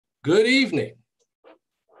Good evening,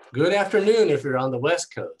 good afternoon if you're on the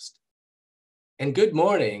West Coast, and good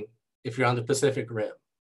morning if you're on the Pacific Rim.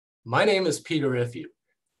 My name is Peter Iffu,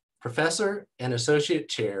 Professor and Associate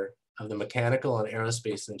Chair of the Mechanical and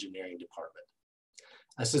Aerospace Engineering Department.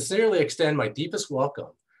 I sincerely extend my deepest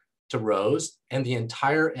welcome to Rose and the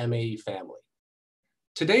entire MAE family.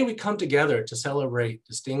 Today we come together to celebrate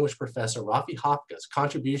distinguished Professor Raphael Haftka's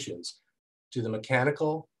contributions to the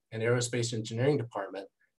Mechanical and Aerospace Engineering Department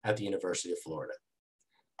at the University of Florida.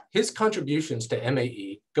 His contributions to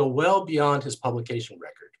MAE go well beyond his publication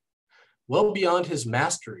record, well beyond his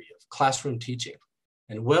mastery of classroom teaching,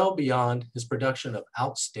 and well beyond his production of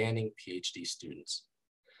outstanding PhD students.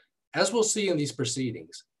 As we'll see in these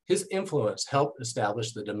proceedings, his influence helped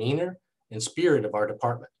establish the demeanor and spirit of our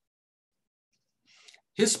department.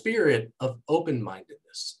 His spirit of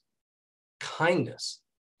open-mindedness, kindness,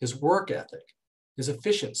 his work ethic, his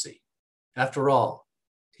efficiency. After all,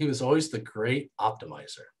 he was always the great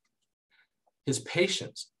optimizer. His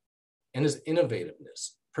patience and his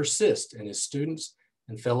innovativeness persist in his students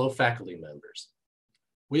and fellow faculty members.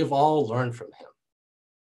 We have all learned from him.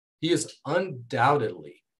 He is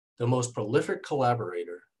undoubtedly the most prolific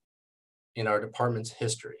collaborator in our department's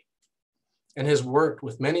history and has worked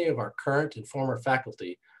with many of our current and former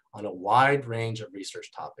faculty on a wide range of research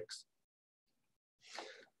topics.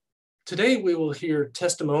 Today, we will hear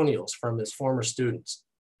testimonials from his former students,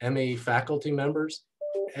 MAE faculty members,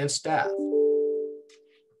 and staff.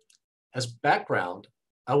 As background,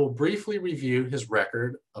 I will briefly review his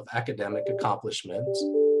record of academic accomplishments.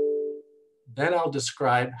 Then I'll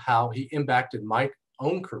describe how he impacted my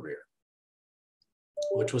own career,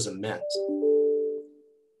 which was immense.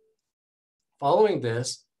 Following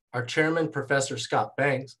this, our chairman, Professor Scott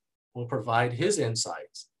Banks, will provide his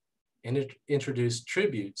insights and introduce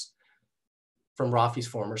tributes from Rafi's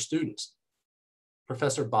former students.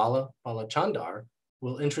 Professor Bala Balachandar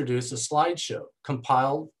will introduce a slideshow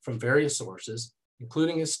compiled from various sources,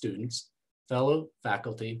 including his students, fellow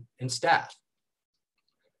faculty, and staff.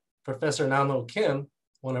 Professor Namo Kim,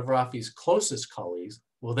 one of Rafi's closest colleagues,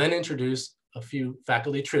 will then introduce a few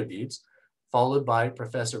faculty tributes, followed by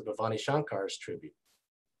Professor Bhavani Shankar's tribute.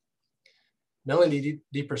 Melanie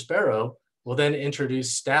DiProspero will then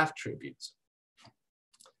introduce staff tributes.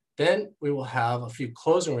 Then we will have a few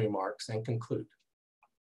closing remarks and conclude.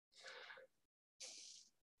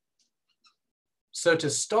 So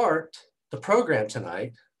to start the program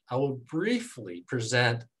tonight, I will briefly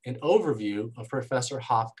present an overview of Professor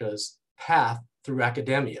Haftka's path through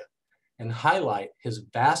academia and highlight his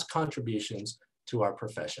vast contributions to our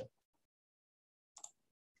profession.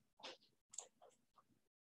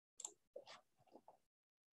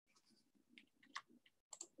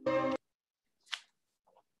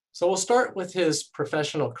 So we'll start with his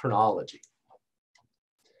professional chronology.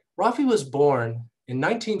 Rafi was born in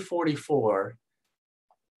 1944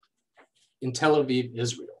 in Tel Aviv,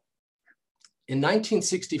 Israel. In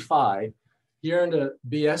 1965, he earned a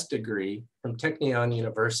BS degree from Technion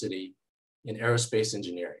University in aerospace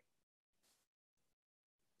engineering.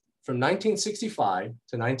 From 1965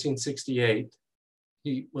 to 1968,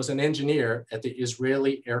 he was an engineer at the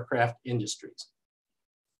Israeli aircraft industries.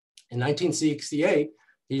 In 1968,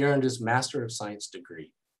 he earned his Master of Science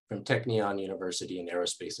degree from Technion University in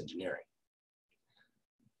aerospace engineering.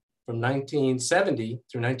 From 1970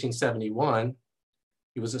 through 1971,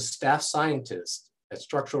 he was a staff scientist at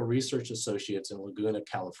Structural Research Associates in Laguna,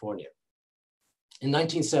 California. In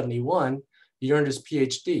 1971, he earned his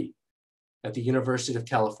PhD at the University of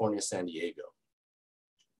California, San Diego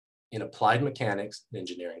in applied mechanics and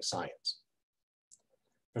engineering science.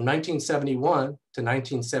 From 1971 to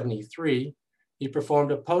 1973, he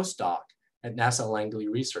performed a postdoc at NASA Langley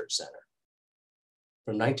Research Center.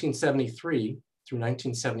 From 1973 through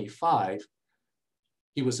 1975,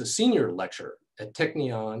 he was a senior lecturer at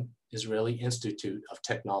Technion Israeli Institute of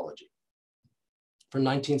Technology. From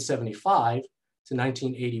 1975 to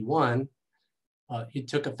 1981, he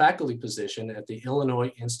took a faculty position at the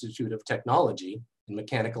Illinois Institute of Technology in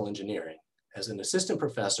Mechanical Engineering as an assistant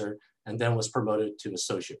professor and then was promoted to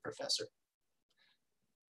associate professor.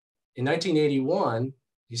 In 1981,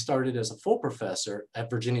 he started as a full professor at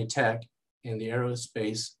Virginia Tech in the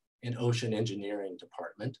Aerospace and Ocean Engineering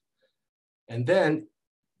Department. And then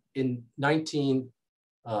in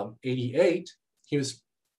 1988, he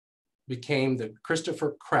became the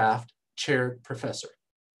Christopher Kraft Chaired Professor.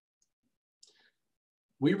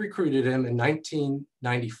 We recruited him in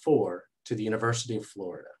 1994 to the University of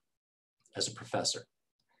Florida as a professor.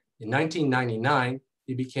 In 1999,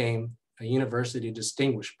 he became a University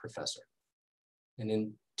Distinguished Professor. And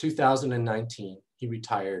in 2019, he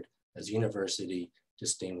retired as University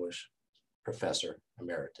Distinguished Professor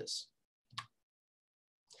Emeritus.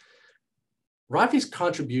 Rafi's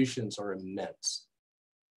contributions are immense,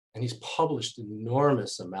 and he's published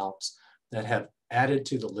enormous amounts that have added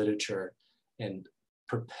to the literature and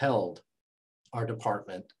propelled our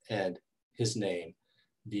department and his name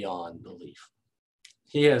beyond belief.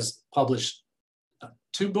 He has published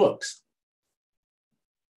 2 books,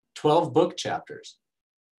 12 book chapters.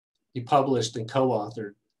 He published and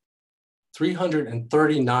co-authored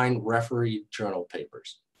 339 refereed journal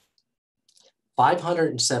papers,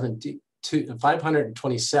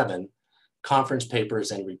 527 conference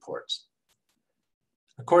papers and reports.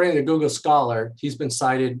 According to Google Scholar, he's been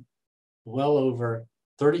cited well over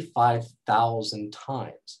 35,000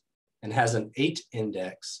 times and has an H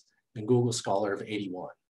index in Google Scholar of 81.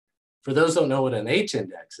 For those who don't know what an H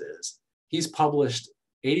index is, he's published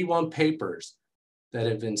 81 papers that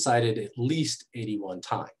have been cited at least 81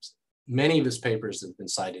 times. Many of his papers have been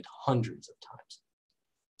cited hundreds of times.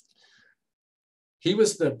 He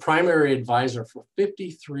was the primary advisor for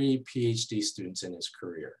 53 PhD students in his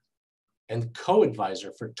career and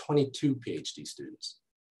co-advisor for 22 PhD students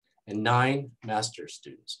and 9 master's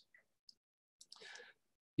students.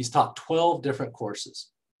 He's taught 12 different courses.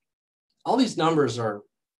 All these numbers are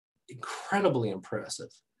incredibly impressive.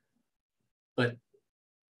 But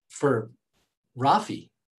for Rafi,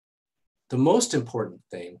 the most important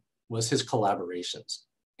thing was his collaborations.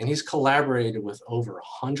 And he's collaborated with over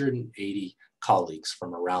 180 colleagues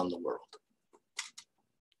from around the world.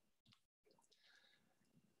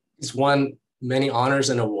 He's won many honors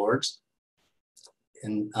and awards.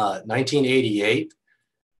 In 1988,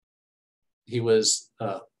 he was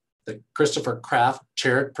the Christopher Kraft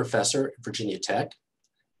Chair Professor at Virginia Tech.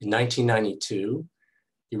 In 1992,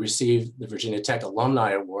 he received the Virginia Tech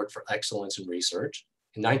Alumni Award for Excellence in Research.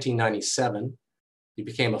 In 1997, he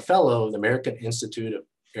became a fellow of the American Institute of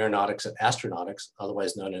Aeronautics and Astronautics,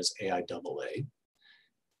 otherwise known as AIAA.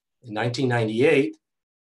 In 1998,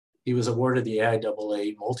 he was awarded the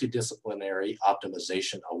AIAA Multidisciplinary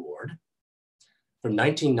Optimization Award. From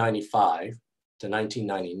 1995 to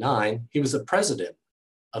 1999, he was the president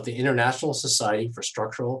of the International Society for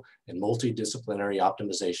Structural and Multidisciplinary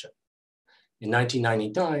Optimization. In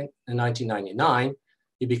 1999,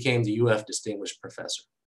 he became the UF Distinguished Professor.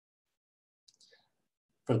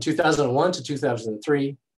 From 2001 to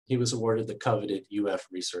 2003, he was awarded the coveted UF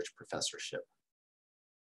Research Professorship.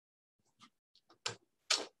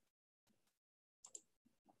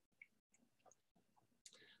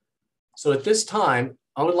 So at this time,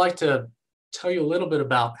 I would like to tell you a little bit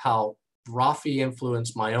about how Rafi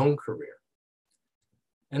influenced my own career.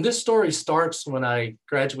 And this story starts when I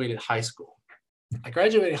graduated high school. I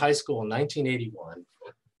graduated high school in 1981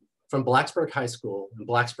 from Blacksburg High School in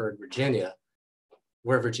Blacksburg, Virginia,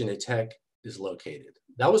 where Virginia Tech is located.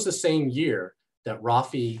 That was the same year that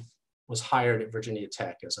Rafi was hired at Virginia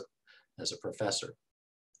Tech as a professor.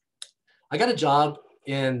 I got a job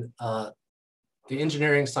in the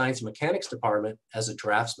Engineering, Science, and Mechanics department as a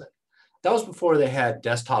draftsman. That was before they had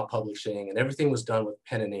desktop publishing and everything was done with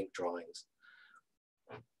pen and ink drawings.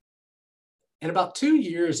 And about 2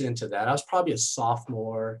 years into that, I was probably a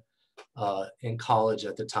sophomore in college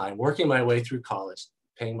at the time, working my way through college,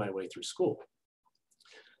 paying my way through school.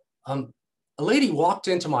 A lady walked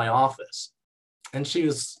into my office and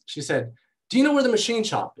she said, "Do you know where the machine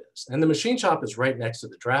shop is?" And the machine shop is right next to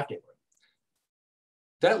the drafting room.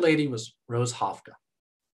 That lady was Rose Haftka.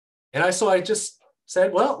 And I just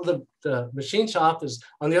said, "Well, the machine shop is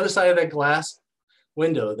on the other side of that glass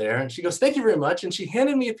window there." And she goes, "Thank you very much." And she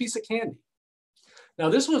handed me a piece of candy. Now,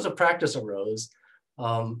 this was a practice of Rose.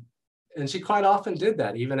 And she quite often did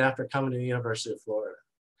that, even after coming to the University of Florida.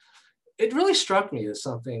 It really struck me as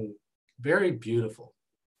something very beautiful.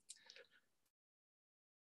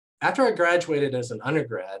 After I graduated as an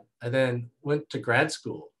undergrad, I then went to grad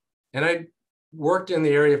school. And I worked in the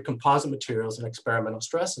area of composite materials and experimental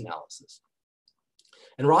stress analysis.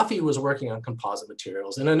 And Rafi was working on composite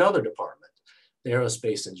materials in another department, the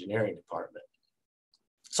aerospace engineering department.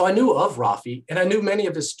 So I knew of Rafi and I knew many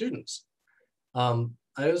of his students.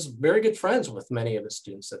 I was very good friends with many of his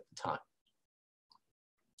students at the time.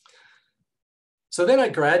 So then I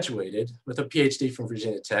graduated with a PhD from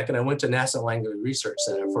Virginia Tech and I went to NASA Langley Research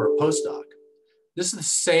Center for a postdoc. This is the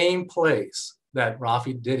same place that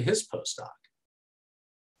Rafi did his postdoc.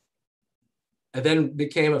 I then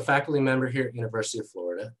became a faculty member here at University of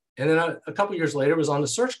Florida. And then a couple years later was on the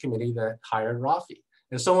search committee that hired Rafi.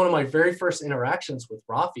 And so one of my very first interactions with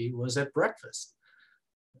Rafi was at breakfast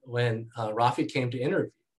when Rafi came to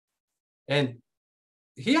interview. And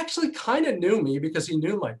he actually kind of knew me because he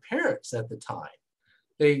knew my parents at the time.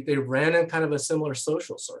 they ran in kind of a similar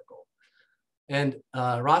social circle. And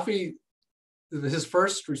Rafi, his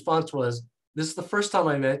first response was, "This is the first time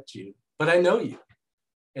I met you, but I know you."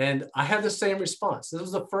 And I had the same response. This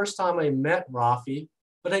was the first time I met Rafi,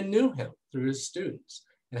 but I knew him through his students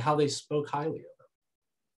and how they spoke highly of him.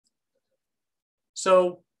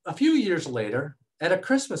 So a few years later, at a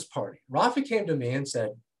Christmas party, Rafi came to me and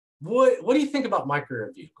said, what do you think about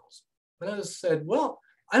microwave vehicles? And I said, well,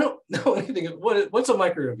 I don't know anything. What's a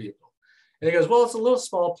microwave vehicle? And he goes, well, it's a little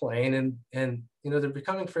small plane, and they're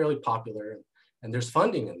becoming fairly popular, and there's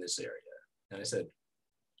funding in this area. And I said,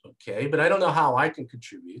 okay, but I don't know how I can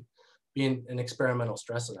contribute, being an experimental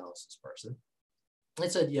stress analysis person. I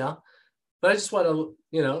said, yeah, but I just want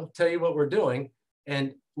to, tell you what we're doing.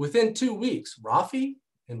 And within 2 weeks, Rafi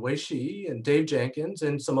and Wei Shi and Dave Jenkins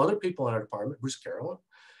and some other people in our department, Bruce Carroll,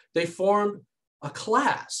 they formed a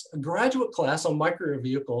class, a graduate class on microwave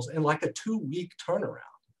vehicles in like a 2-week turnaround.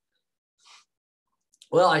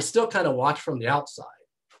 Well, I still kind of watch from the outside,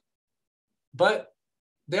 but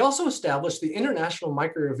they also established the International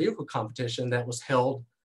Microwave Vehicle Competition that was held,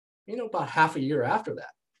 about half a year after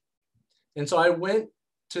that. And so I went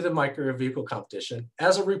to the microwave vehicle competition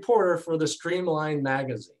as a reporter for the Streamline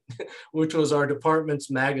magazine, which was our department's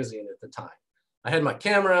magazine at the time. I had my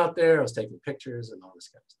camera out there, I was taking pictures and all this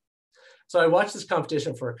kind of stuff. So I watched this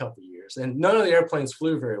competition for a couple of years, and none of the airplanes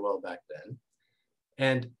flew very well back then.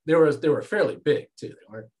 And they were fairly big too, they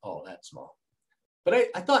weren't all that small. But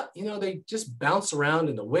I thought, they just bounce around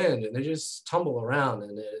in the wind and they just tumble around,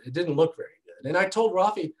 and it didn't look very good. And I told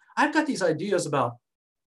Rafi, I've got these ideas about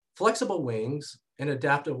flexible wings and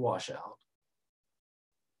adaptive washout,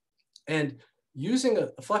 and using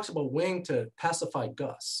a flexible wing to pacify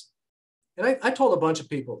gusts. And I told a bunch of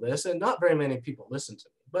people this, and not very many people listened to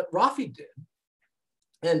me, but Rafi did.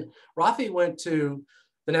 And Rafi went to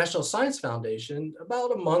the National Science Foundation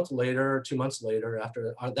about a month later, or 2 months later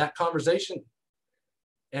after that conversation.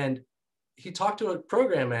 And he talked to a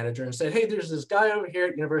program manager and said, hey, there's this guy over here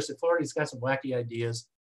at University of Florida, he's got some wacky ideas.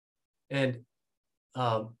 And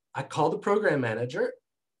I called the program manager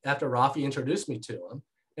after Rafi introduced me to him.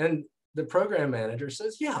 And the program manager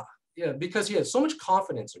says, yeah, because he had so much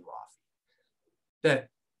confidence in Rafi that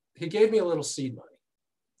he gave me a little seed money.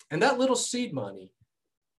 And that little seed money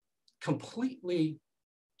completely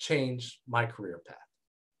changed my career path.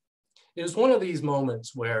 It was one of these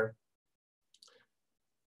moments where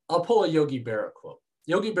I'll pull a Yogi Berra quote.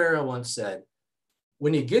 Yogi Berra once said,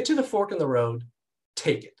 when you get to the fork in the road,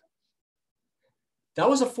 take it. That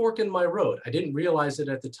was a fork in my road. I didn't realize it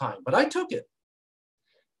at the time, but I took it.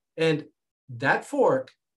 And that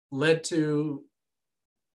fork led to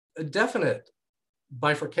a definite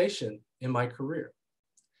bifurcation in my career.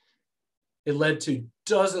 It led to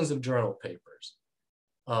dozens of journal papers,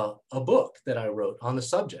 a book that I wrote on the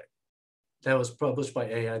subject that was published by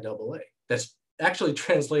AIAA. That's actually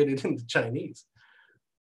translated into Chinese.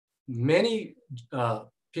 Many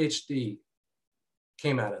PhD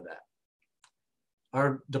came out of that.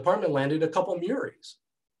 Our department landed a couple Muries.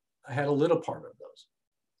 I had a little part of those.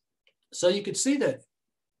 So you could see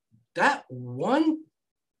that one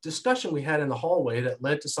discussion we had in the hallway that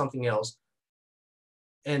led to something else,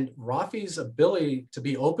 and Rafi's ability to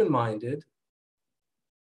be open-minded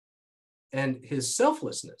and his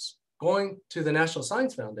selflessness, going to the National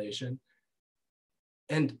Science Foundation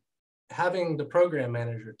and having the program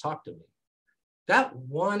manager talk to me. That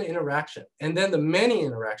one interaction, and then the many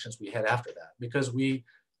interactions we had after that, because we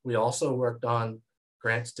also worked on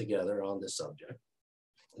grants together on this subject.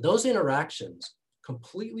 Those interactions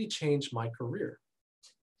completely changed my career.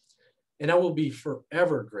 And I will be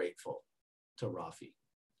forever grateful to Rafi.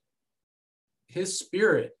 His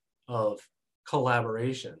spirit of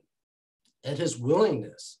collaboration and his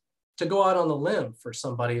willingness to go out on the limb for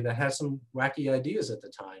somebody that had some wacky ideas at the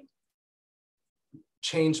time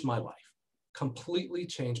changed my life, completely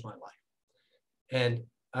changed my life. And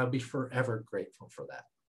I'll be forever grateful for that.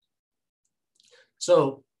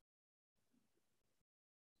 So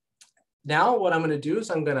now what I'm going to do is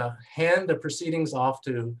I'm going to hand the proceedings off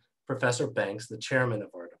to Professor Banks, the chairman of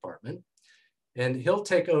our department, and he'll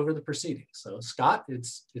take over the proceedings. So Scott,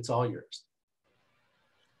 it's all yours.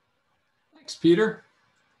 Thanks, Peter.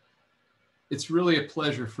 It's really a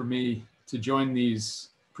pleasure for me to join these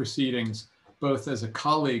proceedings, both as a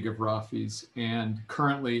colleague of Rafi's and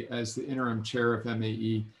currently as the interim chair of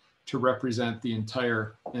MAE, to represent the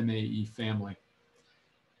entire MAE family.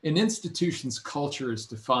 An institution's culture is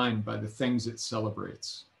defined by the things it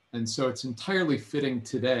celebrates. And so it's entirely fitting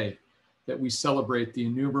today that we celebrate the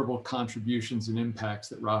innumerable contributions and impacts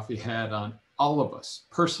that Rafi had on all of us,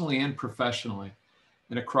 personally and professionally,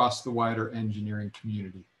 and across the wider engineering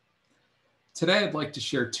community. Today, I'd like to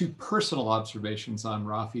share two personal observations on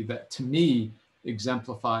Rafi that, to me,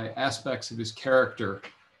 exemplify aspects of his character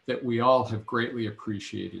that we all have greatly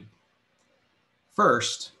appreciated.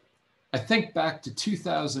 First, I think back to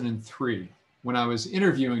 2003 when I was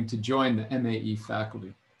interviewing to join the MAE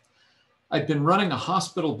faculty. I'd been running a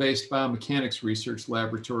hospital-based biomechanics research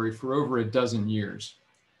laboratory for over a dozen years.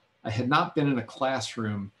 I had not been in a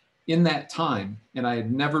classroom in that time, and I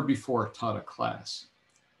had never before taught a class.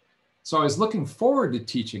 So I was looking forward to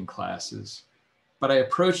teaching classes, but I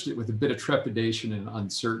approached it with a bit of trepidation and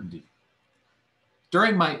uncertainty.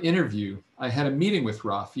 During my interview, I had a meeting with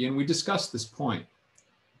Rafi, and we discussed this point.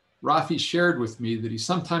 Rafi shared with me that he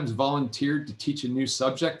sometimes volunteered to teach a new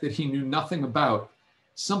subject that he knew nothing about,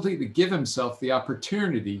 simply to give himself the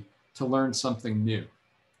opportunity to learn something new.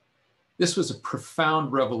 This was a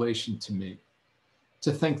profound revelation to me,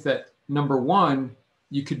 to think that, number one,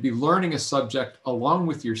 you could be learning a subject along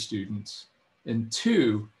with your students, and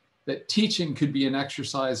two, that teaching could be an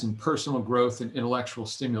exercise in personal growth and intellectual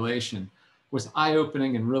stimulation was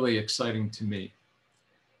eye-opening and really exciting to me.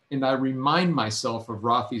 And I remind myself of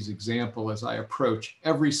Rafi's example as I approach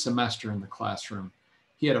every semester in the classroom.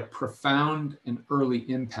 He had a profound and early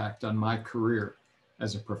impact on my career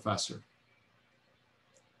as a professor.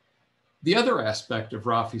 The other aspect of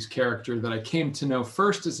Rafi's character that I came to know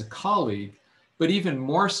first as a colleague, but even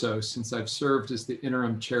more so since I've served as the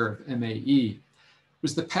interim chair of MAE,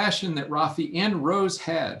 was the passion that Rafi and Rose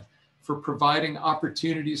had for providing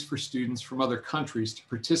opportunities for students from other countries to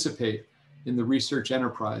participate in the research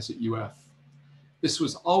enterprise at UF. This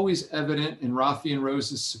was always evident in Rafi and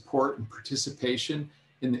Rose's support and participation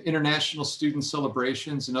in the international student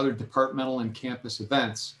celebrations and other departmental and campus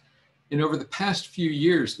events. And over the past few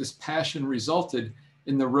years, this passion resulted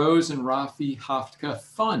in the Rose and Rafi Haftka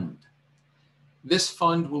Fund. This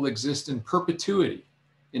fund will exist in perpetuity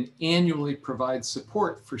and annually provide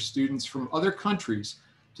support for students from other countries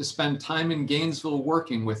to spend time in Gainesville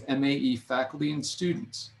working with MAE faculty and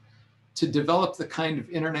students to develop the kind of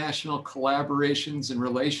international collaborations and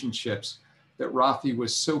relationships that Rafi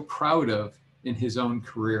was so proud of in his own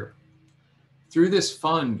career. Through this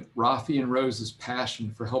fund, Rafi and Rose's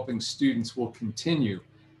passion for helping students will continue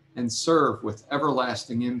and serve with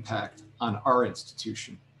everlasting impact on our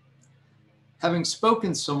institution. Having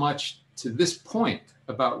spoken so much to this point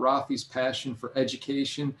about Rafi's passion for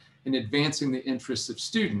education and advancing the interests of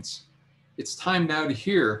students, it's time now to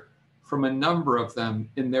hear from a number of them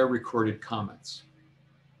in their recorded comments.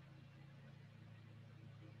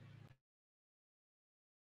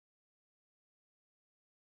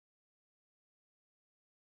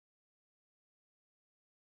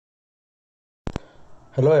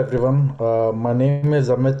 Hello everyone, my name is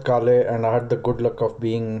Amit Kale and I had the good luck of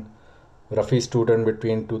being Rafi's student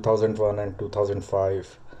between 2001 and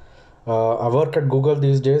 2005. I work at Google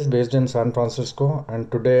these days based in San Francisco,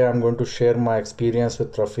 and today I'm going to share my experience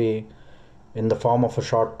with Rafi in the form of a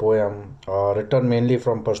short poem written mainly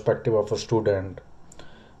from perspective of a student.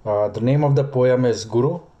 The name of the poem is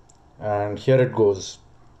Guru, and here it goes.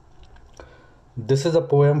 This is a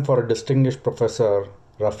poem for a distinguished professor.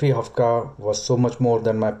 Rafi Haftka was so much more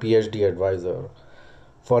than my PhD advisor.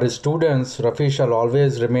 For his students, Rafi shall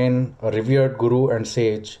always remain a revered guru and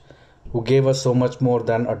sage who gave us so much more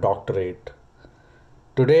than a doctorate.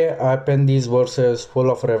 Today, I pen these verses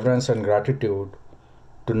full of reverence and gratitude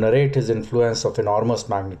to narrate his influence of enormous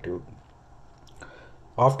magnitude.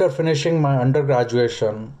 After finishing my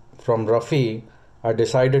undergraduation from Rafi, I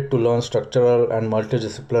decided to learn structural and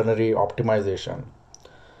multidisciplinary optimization.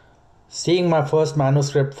 Seeing my first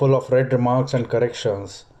manuscript full of red remarks and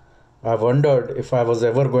corrections, I wondered if I was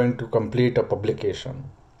ever going to complete a publication.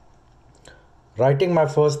 Writing my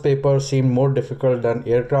first paper seemed more difficult than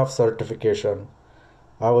aircraft certification.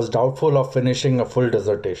 I was doubtful of finishing a full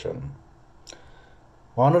dissertation.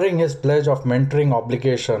 Honoring his pledge of mentoring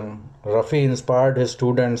obligation, Rafi inspired his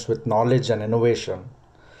students with knowledge and innovation.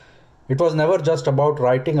 It was never just about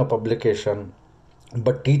writing a publication,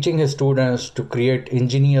 but teaching his students to create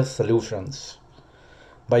ingenious solutions.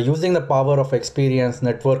 By using the power of experience,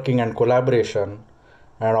 networking, and collaboration,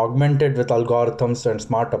 and augmented with algorithms and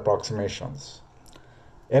smart approximations.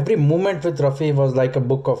 Every moment with Rafi was like a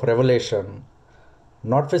book of revelation.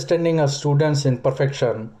 Notwithstanding a student's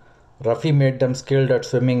imperfection, Rafi made them skilled at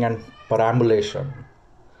swimming and perambulation,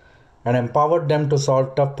 and empowered them to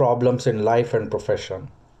solve tough problems in life and profession.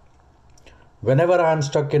 Whenever I am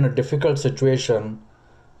stuck in a difficult situation,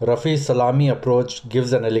 Rafi's salami approach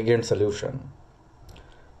gives an elegant solution.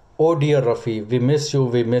 Oh dear Rafi, we miss you,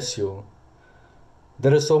 we miss you.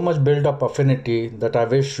 There is so much built up affinity that I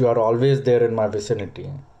wish you are always there in my vicinity.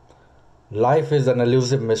 Life is an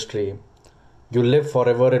elusive mystery. You live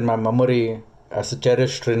forever in my memory as a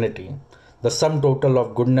cherished trinity, the sum total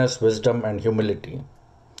of goodness, wisdom, and humility.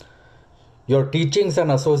 Your teachings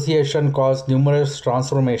and association caused numerous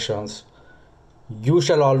transformations. You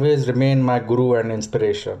shall always remain my guru and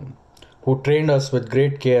inspiration, who trained us with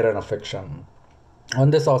great care and affection. On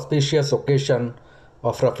this auspicious occasion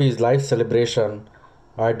of Rafi's life celebration,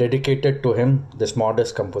 I dedicated to him this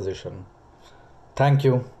modest composition. Thank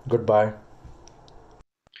you. Goodbye.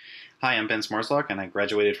 Hi, I'm Ben Smarslock, and I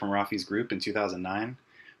graduated from Rafi's group in 2009.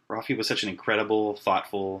 Rafi was such an incredible,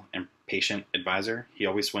 thoughtful, and patient advisor. He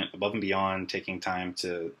always went above and beyond, taking time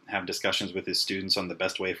to have discussions with his students on the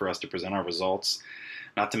best way for us to present our results,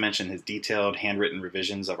 not to mention his detailed handwritten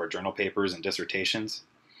revisions of our journal papers and dissertations.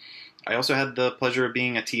 I also had the pleasure of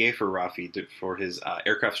being a TA for Rafi for his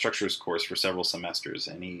aircraft structures course for several semesters,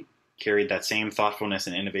 and he carried that same thoughtfulness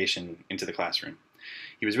and innovation into the classroom.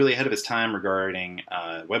 He was really ahead of his time regarding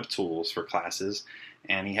web tools for classes,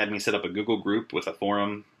 and he had me set up a Google group with a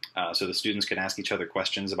forum so the students could ask each other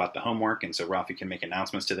questions about the homework, and so Rafi can make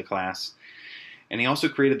announcements to the class. And he also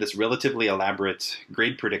created this relatively elaborate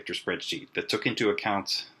grade predictor spreadsheet that took into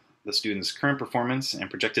account the students' current performance and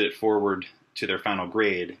projected it forward to their final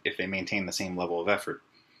grade if they maintain the same level of effort,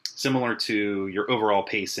 similar to your overall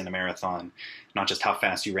pace in a marathon, not just how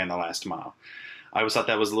fast you ran the last mile. I always thought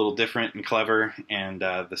that was a little different and clever, and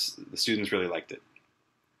the students really liked it.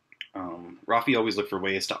 Rafi always looked for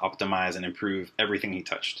ways to optimize and improve everything he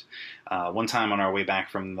touched. One time on our way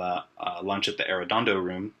back from the lunch at the Arredondo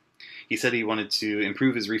room, he said he wanted to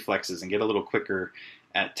improve his reflexes and get a little quicker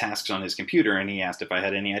at tasks on his computer, and he asked if I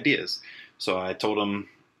had any ideas. So I told him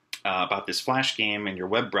about this flash game in your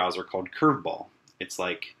web browser called Curveball. It's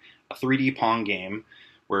like a 3D Pong game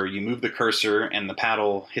where you move the cursor and the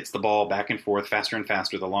paddle hits the ball back and forth faster and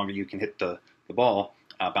faster the longer you can hit the ball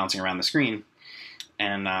bouncing around the screen.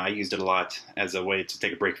 And I used it a lot as a way to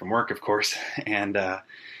take a break from work, of course. And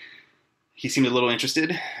he seemed a little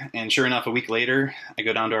interested. And sure enough, a week later, I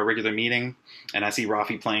go down to our regular meeting, and I see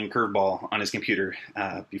Rafi playing Curveball on his computer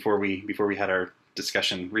before we had our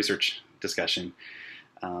research discussion.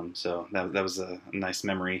 So that was a nice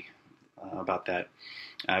memory about that.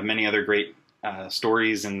 Many other great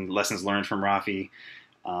stories and lessons learned from Rafi,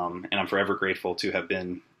 and I'm forever grateful to have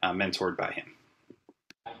been mentored by him.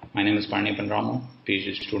 My name is Parnipan Ramo,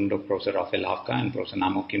 PhD student of Professor Raphael Haftka and Professor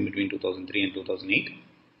Namo Kim between 2003 and 2008.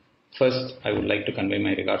 First, I would like to convey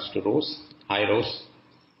my regards to Rose. Hi Rose,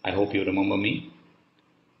 I hope you remember me.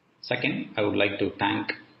 Second, I would like to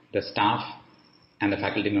thank the staff and the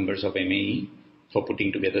faculty members of MAE for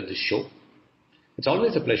putting together this show. It's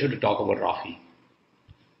always a pleasure to talk about Rafi.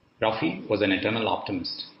 Rafi was an eternal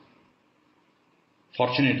optimist.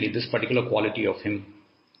 Fortunately, this particular quality of him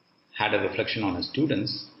had a reflection on his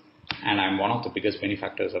students, and I'm one of the biggest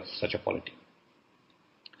benefactors of such a quality.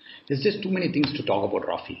 There's just too many things to talk about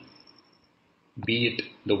Rafi. Be it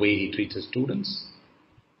the way he treats his students,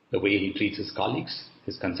 the way he treats his colleagues,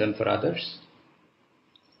 his concern for others,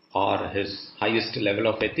 or his highest level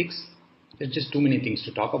of ethics. There's just too many things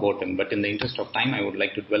to talk about him, but in the interest of time, I would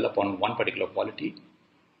like to dwell upon one particular quality,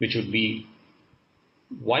 which would be,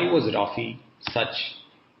 why was Rafi such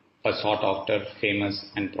a sought after, famous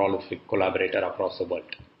and prolific collaborator across the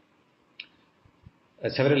world?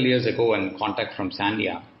 Several years ago, a contact from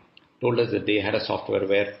Sandia told us that they had a software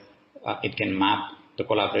where it can map the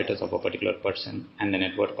collaborators of a particular person and the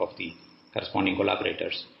network of the corresponding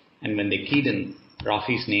collaborators. And when they keyed in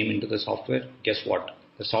Rafi's name into the software, guess what?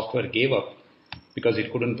 The software gave up because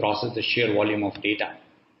it couldn't process the sheer volume of data.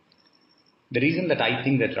 The reason that I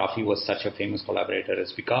think that Rafi was such a famous collaborator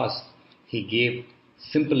is because he gave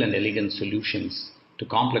simple and elegant solutions to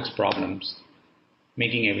complex problems,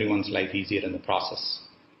 making everyone's life easier in the process.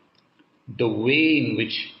 The way in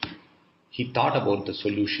which he thought about the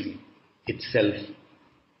solution itself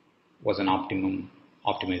was an optimum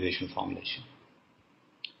optimization formulation.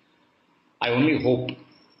 I only hope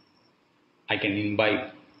I can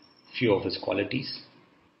imbibe few of his qualities.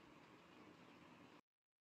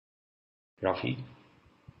 Rafi,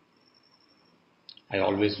 I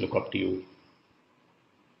always look up to you.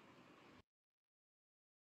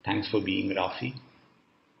 Thanks for being Rafi.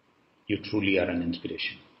 You truly are an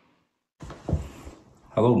inspiration.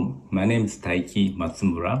 Hello, my name is Taiki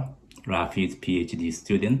Matsumura, Rafi's PhD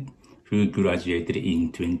student who graduated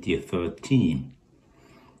in 2013.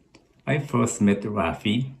 I first met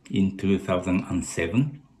Rafi in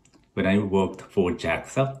 2007 when I worked for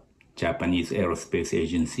JAXA, Japanese Aerospace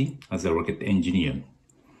Agency, as a rocket engineer.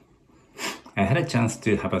 I had a chance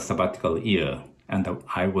to have a sabbatical year and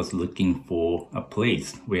I was looking for a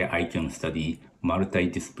place where I can study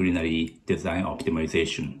multidisciplinary design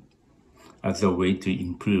optimization as a way to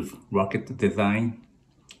improve rocket design.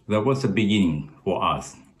 That was the beginning for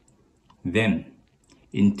us. Then,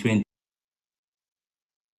 in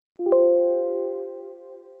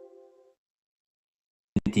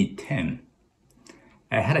 2010,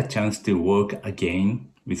 I had a chance to work again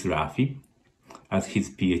with Rafi as his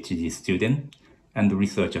PhD student and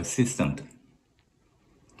research assistant.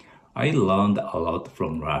 I learned a lot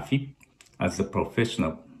from Rafi as a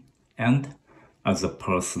professional and as a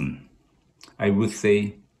person. I would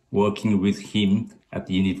say working with him at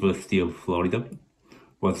the University of Florida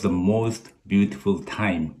was the most beautiful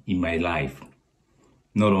time in my life,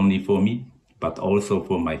 not only for me, but also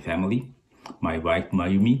for my family, my wife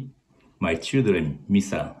Mayumi, my children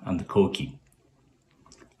Misa and Koki.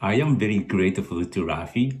 I am very grateful to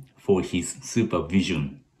Rafi for his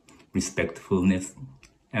supervision, respectfulness,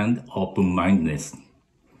 and open-mindedness.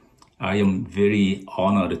 I am very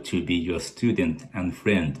honored to be your student and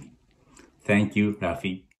friend. Thank you,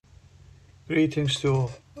 Rafi. Greetings to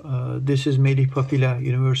all. This is Mehdi Papila,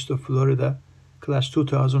 University of Florida, class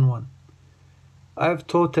 2001. I've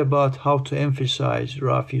thought about how to emphasize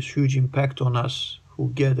Rafi's huge impact on us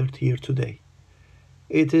who gathered here today.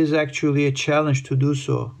 It is actually a challenge to do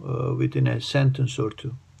so within a sentence or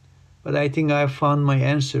two. But I think I found my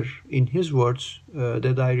answer in his words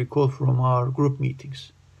that I recall from our group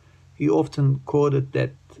meetings. He often quoted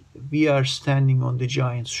that we are standing on the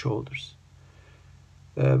giant's shoulders.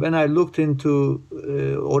 When I looked into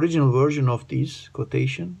original version of this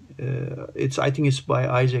quotation, I think it's by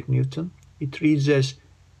Isaac Newton. It reads as,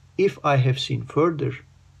 "If I have seen further,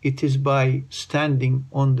 it is by standing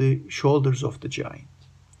on the shoulders of the giant."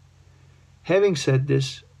 Having said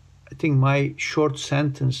this, I think my short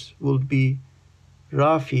sentence will be,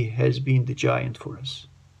 Rafi has been the giant for us.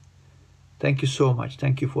 Thank you so much.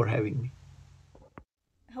 Thank you for having me.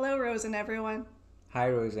 Hello, Rose and everyone. Hi,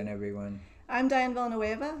 Rose and everyone. I'm Diane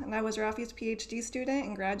Villanueva, and I was Rafi's PhD student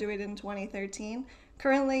and graduated in 2013.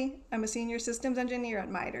 Currently, I'm a senior systems engineer at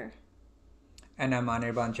MITRE. And I'm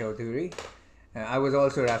Anirban Chaudhuri. I was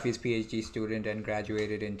also Rafi's PhD student and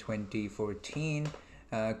graduated in 2014.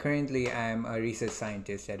 Currently, I'm a research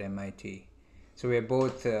scientist at MIT. So we're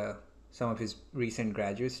both some of his recent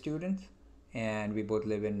graduate students, and we both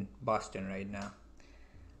live in Boston right now.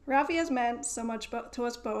 Rafi has meant so much to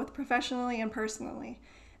us both, professionally and personally.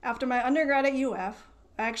 After my undergrad at UF,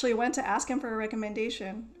 I actually went to ask him for a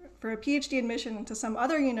recommendation for a PhD admission into some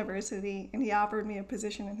other university, and he offered me a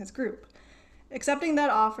position in his group. Accepting that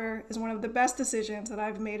offer is one of the best decisions that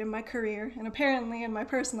I've made in my career and apparently in my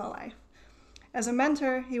personal life. As a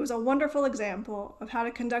mentor, he was a wonderful example of how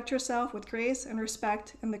to conduct yourself with grace and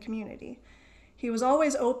respect in the community. He was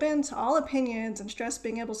always open to all opinions and stressed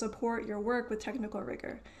being able to support your work with technical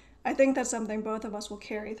rigor. I think that's something both of us will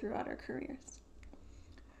carry throughout our careers.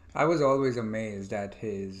 I was always amazed at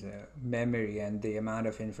his memory and the amount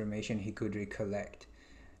of information he could recollect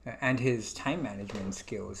and his time management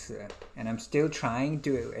skills. And I'm still trying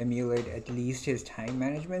to emulate at least his time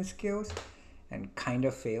management skills and kind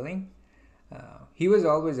of failing. He was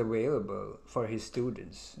always available for his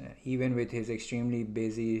students, even with his extremely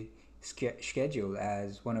busy schedule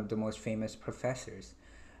as one of the most famous professors.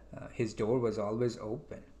 His door was always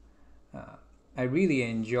open. I really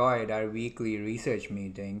enjoyed our weekly research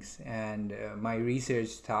meetings, and my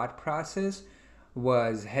research thought process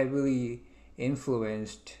was heavily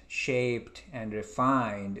influenced, shaped, and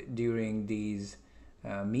refined during these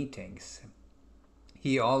meetings.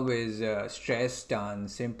 He always stressed on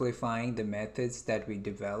simplifying the methods that we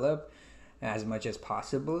develop as much as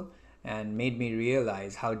possible, and made me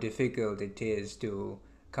realize how difficult it is to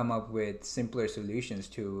come up with simpler solutions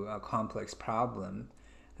to a complex problem.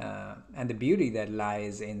 And the beauty that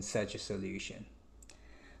lies in such a solution.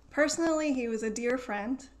 Personally, he was a dear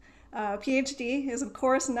friend. PhD is, of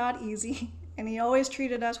course, not easy, and he always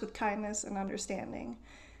treated us with kindness and understanding.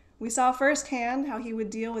 We saw firsthand how he would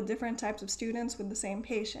deal with different types of students with the same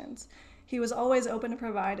patients. He was always open to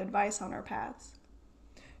provide advice on our paths.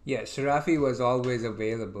 Yes, Rafi was always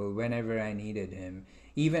available whenever I needed him,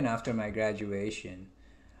 even after my graduation.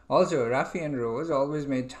 Also, Rafi and Rose always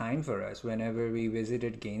made time for us whenever we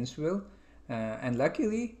visited Gainesville, and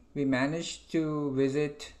luckily, we managed to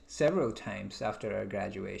visit several times after our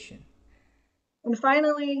graduation. And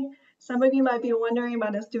finally, some of you might be wondering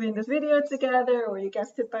about us doing this video together, or you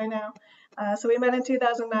guessed it by now. So we met in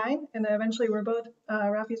 2009, and eventually we're both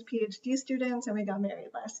Rafi's PhD students, and we got married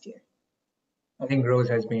last year. I think Rose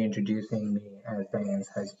has been introducing me as Diane's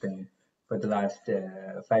husband for the last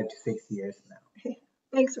 5 to 6 years now.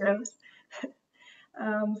 Thanks, Rose.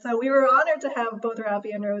 So we were honored to have both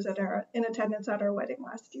Rafi and Rose in attendance at our wedding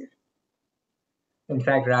last year. In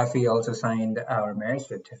fact, Rafi also signed our marriage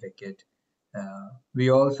certificate. We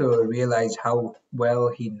also realized how well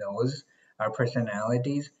he knows our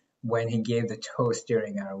personalities when he gave the toast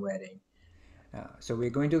during our wedding. So we're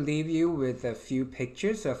going to leave you with a few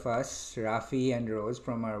pictures of us, Rafi and Rose,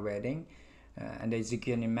 from our wedding. And as you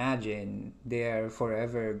can imagine, they are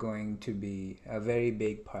forever going to be a very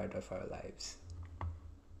big part of our lives.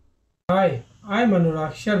 Hi, I'm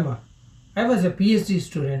Anurag Sharma. I was a PhD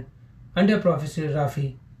student under Professor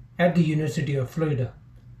Rafi at the University of Florida.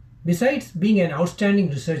 Besides being an outstanding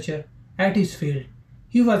researcher at his field,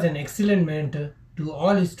 he was an excellent mentor to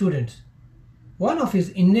all his students. One of his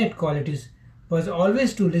innate qualities was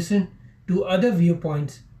always to listen to other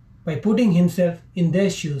viewpoints by putting himself in their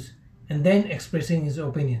shoes and then expressing his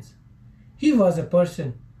opinions. He was a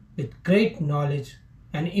person with great knowledge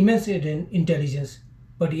and immense intelligence,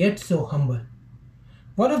 but yet so humble.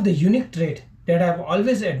 One of the unique traits that I've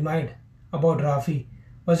always admired about Rafi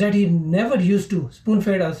was that he never used to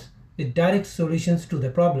spoon-feed us with direct solutions to the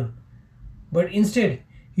problem, but instead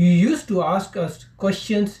he used to ask us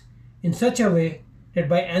questions in such a way that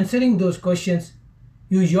by answering those questions,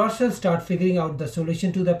 you yourself start figuring out the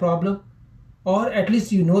solution to the problem, or at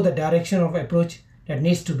least you know the direction of approach that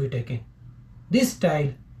needs to be taken. This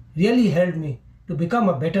style really helped me to become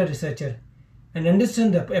a better researcher and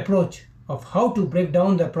understand the approach of how to break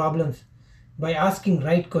down the problems by asking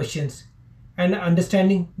right questions and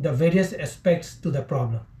understanding the various aspects to the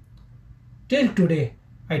problem. Till today,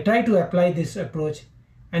 I try to apply this approach,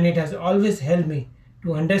 and it has always helped me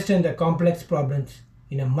to understand the complex problems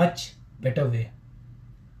in a much better way.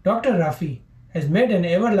 Dr. Rafi has made an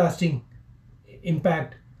everlasting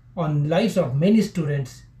impact on lives of many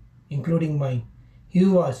students, including mine. He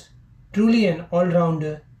was truly an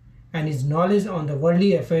all-rounder, and his knowledge on the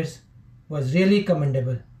worldly affairs was really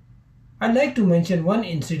commendable. I'd like to mention one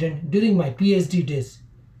incident during my PhD days.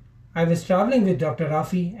 I was traveling with Dr.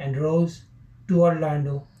 Rafi and Rose to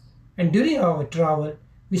Orlando, and during our travel,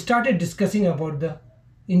 we started discussing about the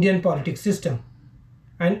Indian politics system.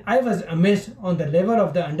 And I was amazed on the level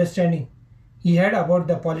of the understanding he had about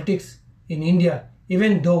the politics in India,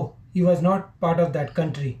 even though he was not part of that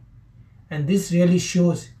country. And this really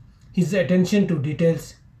shows his attention to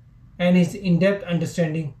details and his in-depth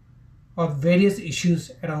understanding of various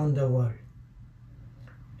issues around the world.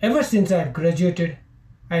 Ever since I have graduated,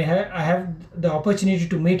 I have the opportunity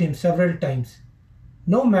to meet him several times.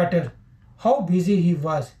 No matter how busy he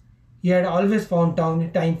was, he had always found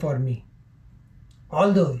time for me.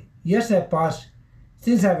 Although years have passed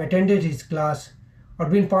since I have attended his class or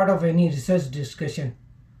been part of any research discussion,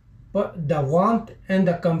 but the warmth and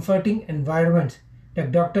the comforting environment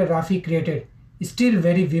that Dr. Rafi created is still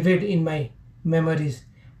very vivid in my memories,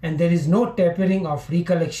 and there is no tapering of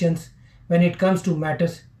recollections when it comes to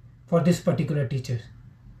matters for this particular teacher.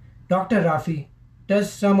 Dr. Rafi touched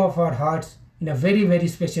some of our hearts in a very, very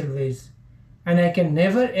special ways, and I can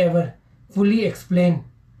never ever fully explain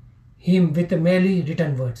him with merely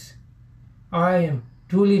written words. I am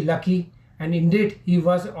truly lucky, and indeed he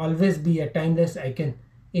was always be a timeless icon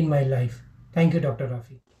in my life. Thank you, Dr.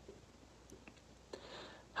 Rafi.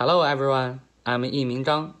 Hello everyone, I'm Yiming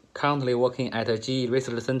Zhang, currently working at a GE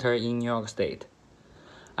Research Center in New York State.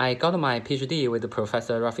 I got my PhD with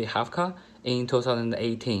Professor Raphael Haftka in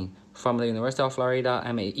 2018 from the University of Florida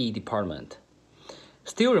MAE department.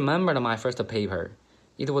 Still remember my first paper.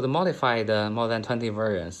 It was modified more than 20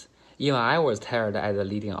 versions. Even I was tired at the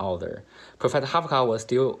leading author. Professor Haftka was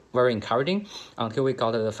still very encouraging until we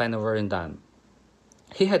got the final version done.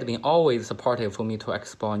 He had been always supportive for me to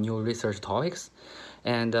explore new research topics,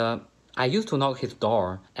 and I used to knock his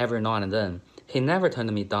door every now and then. He never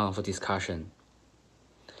turned me down for discussion.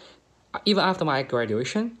 Even after my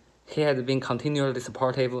graduation, he had been continually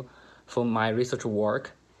supportive for my research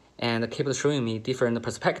work and kept showing me different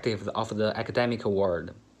perspectives of the academic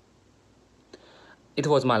world. It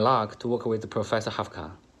was my luck to work with Professor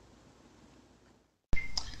Haftka.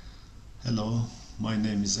 Hello, my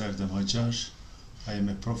name is Erdem Hajar. I am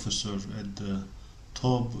a professor at the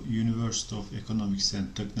TOB University of Economics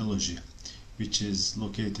and Technology, which is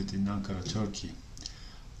located in Ankara, Turkey.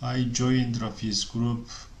 I joined Rafi's group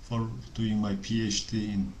for doing my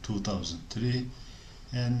PhD in 2003,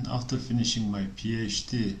 and after finishing my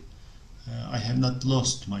PhD, I have not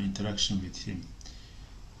lost my interaction with him.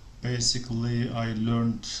 Basically, I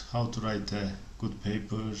learned how to write a good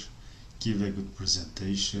paper, give a good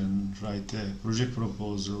presentation, write a project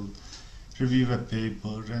proposal, review a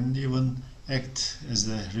paper, and even act as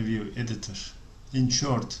a review editor. In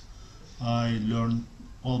short, I learned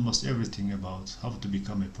almost everything about how to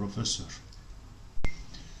become a professor.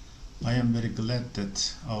 I am very glad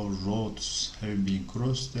that our roads have been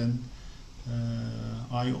crossed, and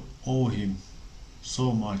I owe him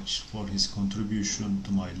so much for his contribution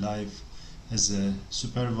to my life as a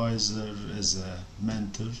supervisor, as a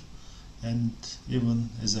mentor, and even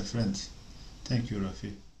as a friend. Thank you,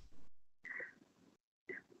 Rafi.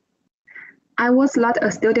 I was not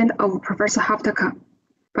a student of Professor Haftka,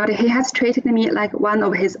 but he has treated me like one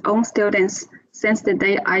of his own students since the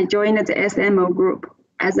day I joined the SMO group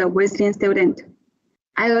as a visiting student.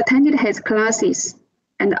 I attended his classes,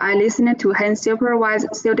 and I listened to him supervise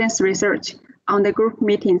students' research on the group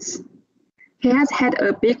meetings. He has had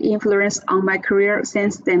a big influence on my career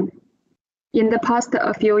since then. In the past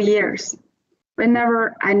few years,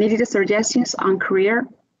 whenever I needed suggestions on career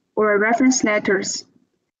or reference letters,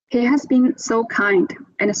 he has been so kind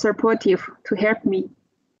and supportive to help me.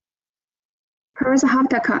 Professor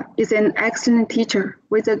Haftka is an excellent teacher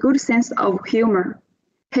with a good sense of humor.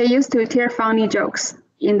 He used to tell funny jokes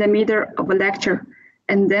in the middle of a lecture,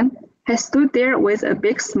 and then he stood there with a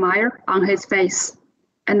big smile on his face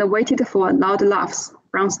and waited for loud laughs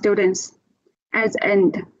from students. At the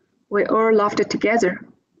end, we all laughed together.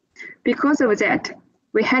 Because of that,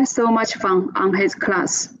 we had so much fun on his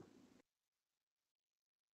class.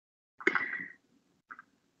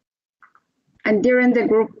 And during the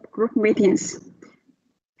group meetings,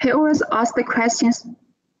 he always asked the questions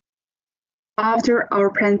after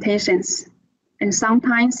our presentations, and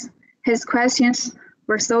sometimes his questions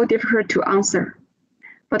were so difficult to answer.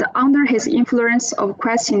 But under his influence of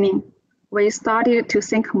questioning, we started to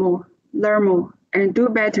think more, learn more, and do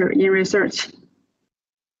better in research.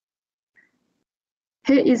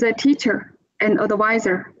 He is a teacher, an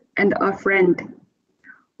advisor, and a friend.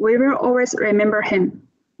 We will always remember him.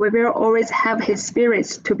 We will always have his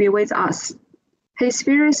spirits to be with us. His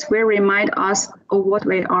spirits will remind us of what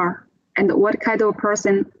we are and what kind of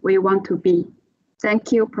person we want to be.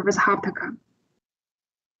 Thank you, Professor Haftka.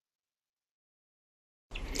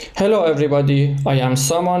 Hello everybody, I am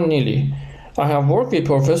Saman Nili. I have worked with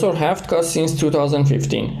Professor Haftka since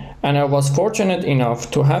 2015, and I was fortunate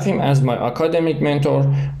enough to have him as my academic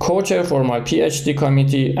mentor, co-chair for my PhD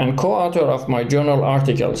committee, and co-author of my journal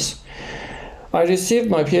articles. I received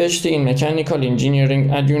my PhD in mechanical engineering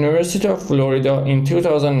at University of Florida in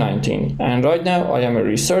 2019, and right now I am a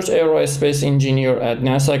research aerospace engineer at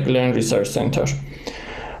NASA Glenn Research Center.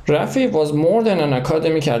 Rafi was more than an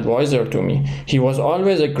academic advisor to me. He was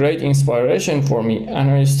always a great inspiration for me, and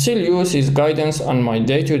I still use his guidance on my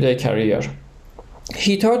day-to-day career.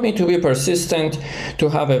 He taught me to be persistent, to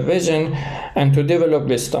have a vision, and to develop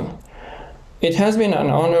wisdom. It has been an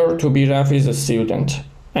honor to be Rafi's student,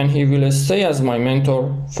 and he will stay as my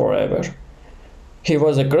mentor forever. He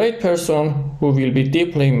was a great person who will be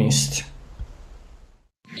deeply missed.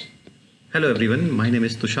 Hello everyone, my name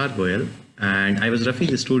is Tushar Goyal, and I was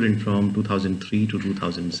Rafi's student from 2003 to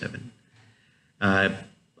 2007.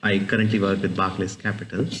 I currently work with Barclays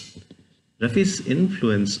Capital. Rafi's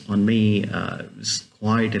influence on me is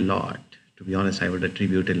quite a lot. To be honest, I would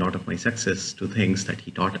attribute a lot of my success to things that he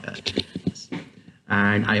taught us.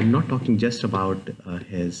 And I am not talking just about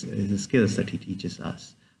his skills that he teaches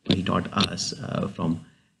us, or he taught us from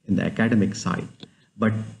in the academic side,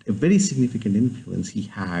 but a very significant influence he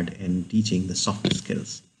had in teaching the soft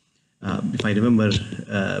skills. If I remember,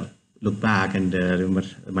 look back and remember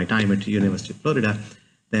my time at University of Florida,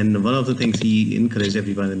 then one of the things he encouraged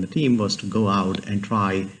everyone in the team was to go out and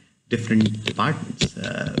try different departments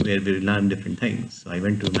where we learn different things. So I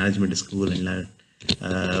went to management school and learned,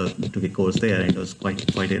 took a course there, and it was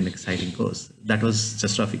quite an exciting course. That was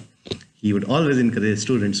just Rafi. He would always encourage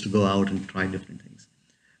students to go out and try different things.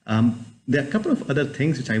 There are a couple of other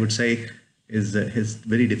things which I would say is his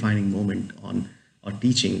very defining moment on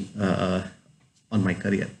teaching on my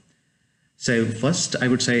career. So first, I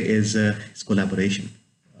would say is his collaboration.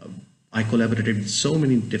 I collaborated with so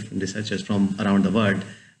many different researchers from around the world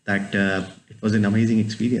that it was an amazing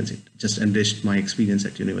experience. It just enriched my experience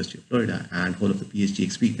at University of Florida and whole of the PhD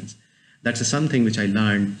experience. That's something which I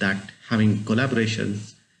learned, that having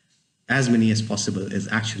collaborations as many as possible is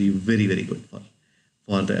actually very, very good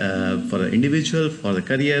for the individual, for the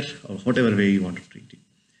career, or whatever way you want to treat it.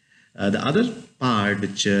 The other part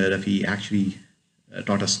which Rafi actually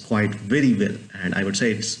taught us quite very well, and I would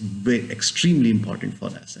say it's extremely important for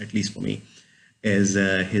us, at least for me, is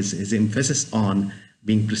his emphasis on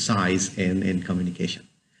being precise in communication,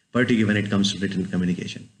 particularly when it comes to written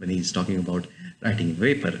communication. When he's talking about writing a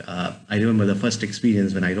paper, I remember the first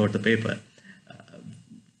experience when I wrote the paper.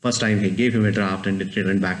 First time he gave him a draft and it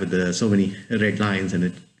returned back with so many red lines,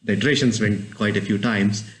 and the iterations went quite a few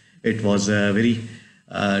times. It was a very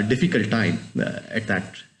difficult time at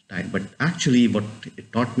that time. But actually what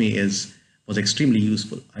it taught me was extremely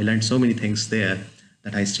useful. I learned so many things there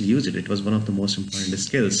that I still use it. It was one of the most important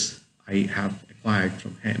skills I have acquired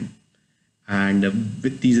from him. And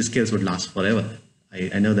with these skills would last forever.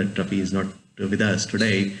 I know that Rafi is not with us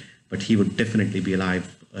today, but he would definitely be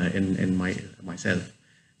alive in myself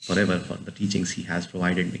forever for the teachings he has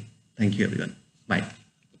provided me. Thank you, everyone. Bye.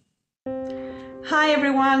 Hi,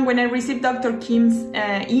 everyone. When I received Dr. Kim's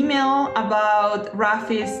email about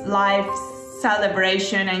Rafi's life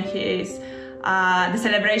celebration and the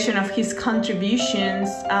celebration of his contributions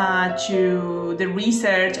to the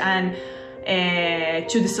research and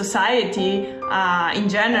to the society in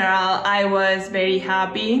general, I was very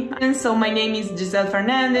happy. And so my name is Giselle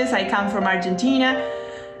Fernandez. I come from Argentina.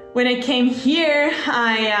 When I came here,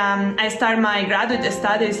 I started my graduate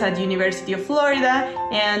studies at the University of Florida,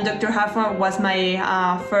 and Dr. Haftka was my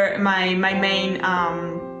main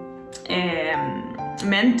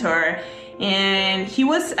mentor. And he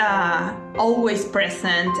was always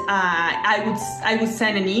present. I would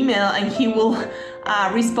send an email and he will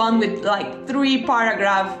respond with like 3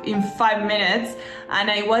 paragraphs in 5 minutes, and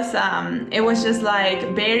it was just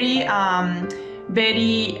like very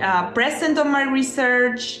present on my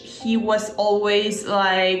research. He was always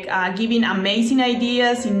like giving amazing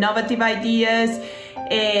ideas, innovative ideas.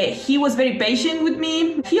 He was very patient with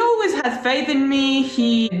me. He always had faith in me.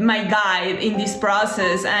 He my guide in this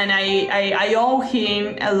process, and I owe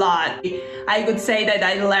him a lot. I would say that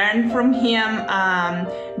I learned from him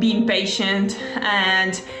being patient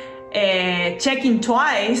and checking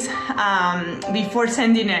twice before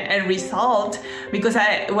sending a result, because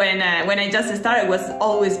when I just started, I was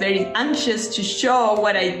always very anxious to show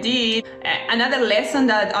what I did. Another lesson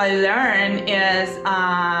that I learned is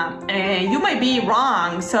you might be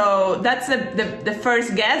wrong, so that's the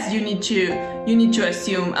first guess you need to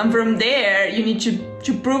assume, and from there you need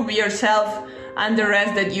to prove yourself and the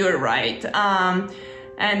rest that you're right,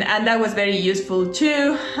 and that was very useful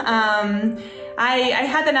too. I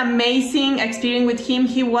had an amazing experience with him.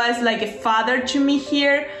 He was like a father to me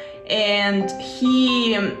here, and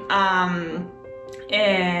he,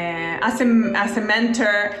 as a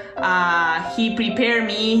mentor, he prepared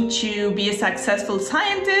me to be a successful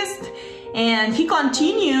scientist, and he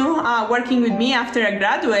continued working with me after I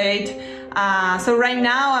graduate. So right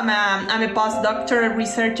now I'm a postdoctoral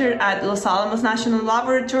researcher at Los Alamos National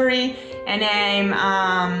Laboratory, and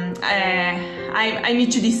I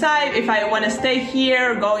need to decide if I want to stay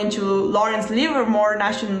here or go into Lawrence Livermore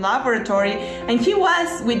National Laboratory. And he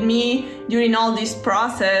was with me during all this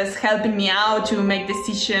process, helping me out to make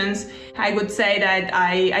decisions. I would say that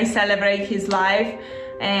I celebrate his life,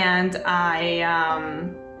 and that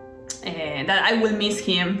I will miss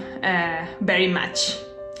him very much.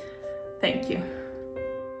 Thank you.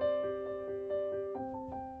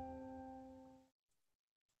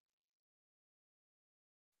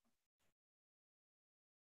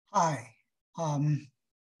 Hi.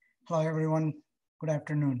 Hello, everyone. Good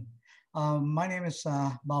afternoon. My name is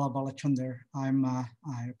Bala Balachandar. I'm a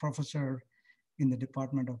professor in the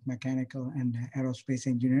Department of Mechanical and Aerospace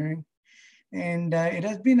Engineering. And it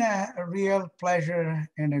has been a real pleasure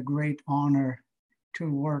and a great honor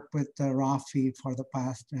to work with Rafi for the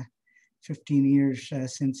past 15 years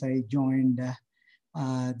since I joined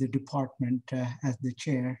the department as the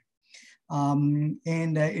chair. And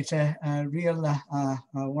it's a real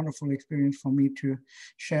wonderful experience for me to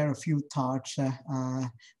share a few thoughts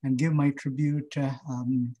and give my tribute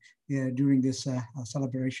during this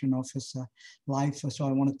celebration of his life. So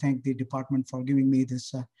I want to thank the department for giving me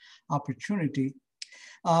this opportunity.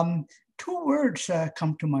 2 words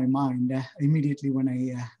come to my mind immediately when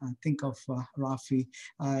I think of Rafi.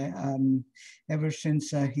 Ever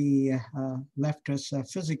since he left us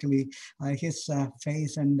physically, his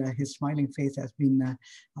face and his smiling face has been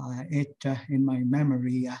in my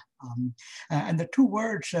memory. And the 2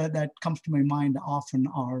 words that comes to my mind often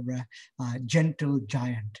are gentle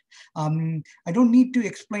giant. I don't need to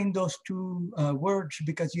explain those 2 words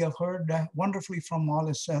because you have heard wonderfully from all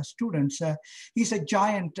his students. He's a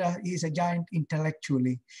giant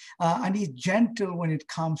intellectually, and he's gentle when it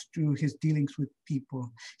comes to his dealings with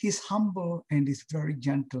people. He's humble and he's very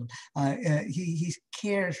gentle. He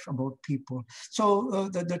cares about people. So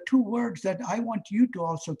the 2 words that I want you to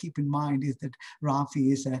also keep in mind is that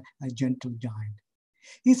Rafi is a gentle giant.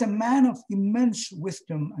 He's a man of immense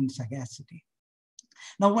wisdom and sagacity.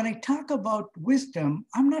 Now, when I talk about wisdom,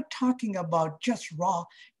 I'm not talking about just raw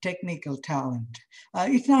technical talent.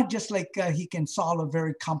 It's not just like he can solve a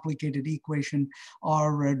very complicated equation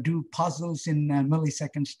or do puzzles in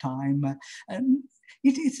milliseconds time.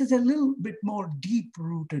 It's a little bit more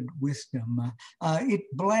deep-rooted wisdom. It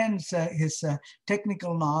blends his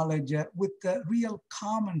technical knowledge with real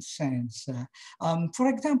common sense. For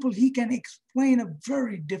example, he can explain a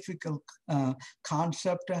very difficult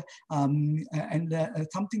concept and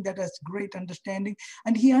something that has great understanding,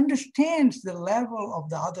 and he understands the level of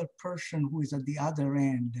the other person who is at the other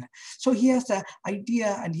end. So he has an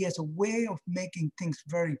idea and he has a way of making things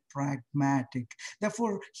very pragmatic.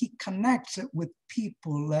 Therefore, he connects with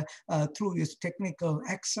people through his technical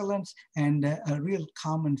excellence and a real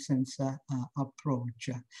common sense approach.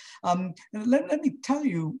 Let me tell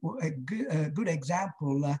you a good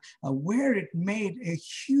example where it made a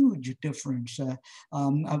huge difference.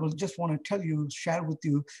 I will just want to share with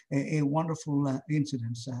you a wonderful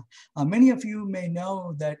incident. Many of you may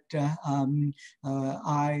know that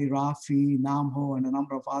I, Rafi, Namho, and a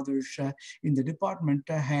number of others in the department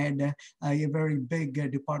had a very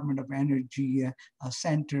big Department of Energy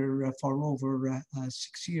center for over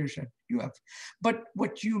 6 years at UF. But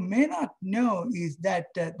what you may not know is that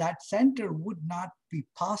that center would not be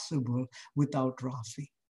possible without Rafi.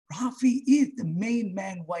 Rafi is the main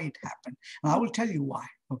man why it happened. And I will tell you why,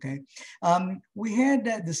 okay? We had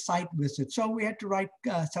the site visit. So we had to write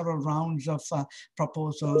several rounds of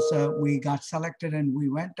proposals. We got selected and we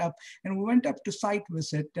went up to site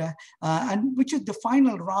visit, and which is the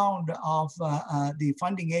final round of the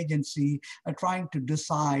funding agency trying to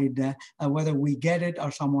decide whether we get it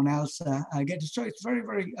or someone else gets it. So it's very,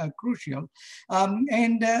 very crucial.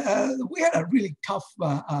 And we had a really tough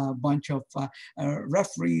bunch of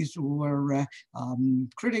referees who were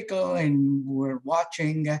critical and were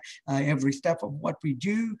watching every step of what we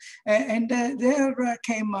do. And there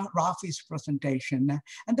came Rafi's presentation.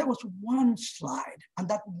 And there was one slide, and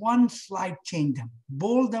that one slide changed them,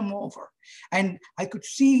 bowled them over. And I could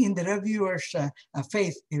see in the reviewers'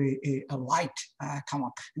 face a light come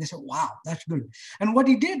up. And they said, wow, that's good. And what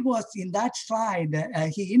he did was, in that slide,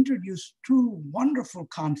 he introduced two wonderful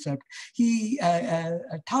concepts. He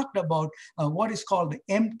talked about what is called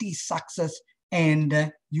empty success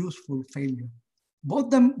and useful failure.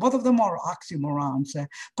 Both of them are oxymorons,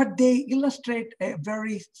 but they illustrate a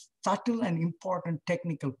very subtle and important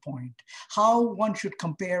technical point, how one should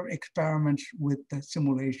compare experiments with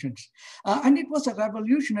simulations. And it was a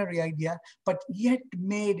revolutionary idea, but yet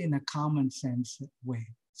made in a common sense way.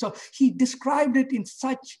 So he described it in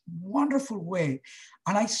such wonderful way.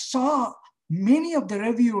 And I saw many of the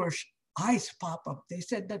reviewers' eyes pop up. They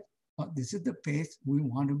said that, this is the pace we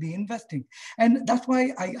want to be investing. And that's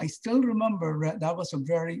why I still remember that was a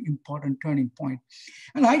very important turning point.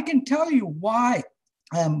 And I can tell you why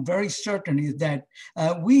I'm very certain is that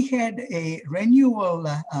we had a renewal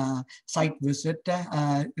site visit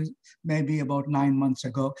maybe about 9 months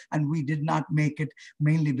ago, and we did not make it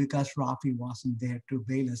mainly because Rafi wasn't there to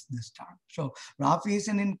bail us this time. So Rafi is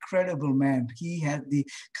an incredible man. He had the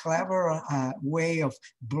clever way of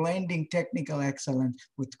blending technical excellence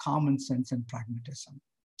with common sense and pragmatism.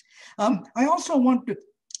 I also want to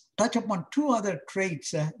touch upon two other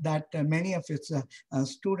traits that many of its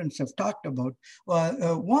students have talked about.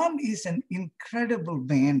 One is an incredible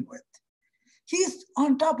bandwidth. He's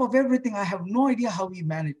on top of everything. I have no idea how he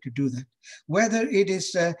managed to do that. Whether it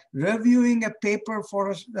is reviewing a paper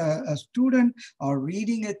for a student, or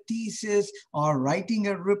reading a thesis, or writing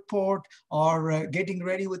a report, or getting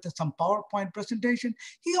ready with some PowerPoint presentation,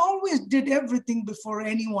 he always did everything before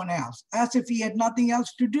anyone else, as if he had nothing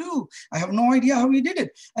else to do. I have no idea how he did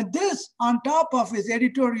it. And this on top of his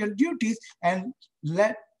editorial duties, and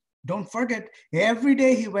don't forget, every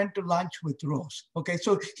day he went to lunch with Rose. Okay,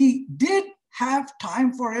 so he did have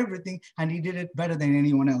time for everything, and he did it better than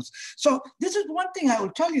anyone else. So this is one thing I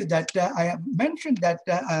will tell you that I have mentioned that,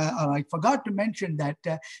 or I forgot to mention that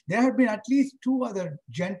there have been at least two other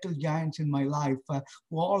gentle giants in my life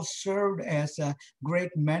who all served as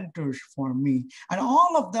great mentors for me. And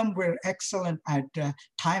all of them were excellent at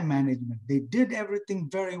time management. They did everything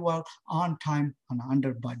very well, on time and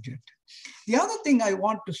under budget. The other thing I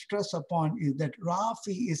want to stress upon is that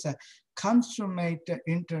Rafi is a consummate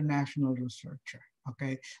international researcher.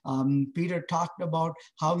 Okay, Peter talked about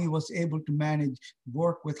how he was able to manage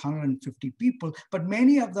work with 150 people, but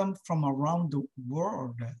many of them from around the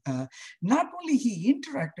world. Not only he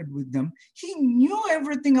interacted with them, he knew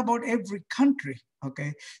everything about every country.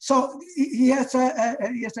 Okay, so he has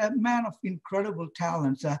a man of incredible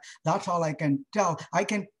talents. That's all I can tell. I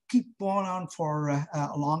can keep going on for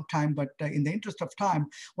a long time, but in the interest of time,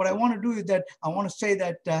 what I want to do is that I want to say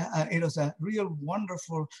that it was a real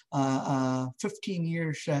wonderful 15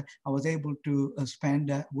 years I was able to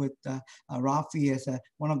spend with Rafi as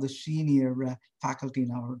one of the senior faculty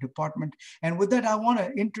in our department. And with that, I want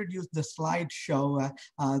to introduce the slideshow,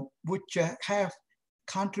 which have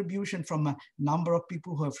contribution from a number of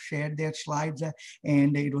people who have shared their slides,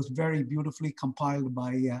 and it was very beautifully compiled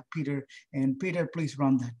by Peter. And Peter, please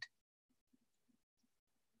run that.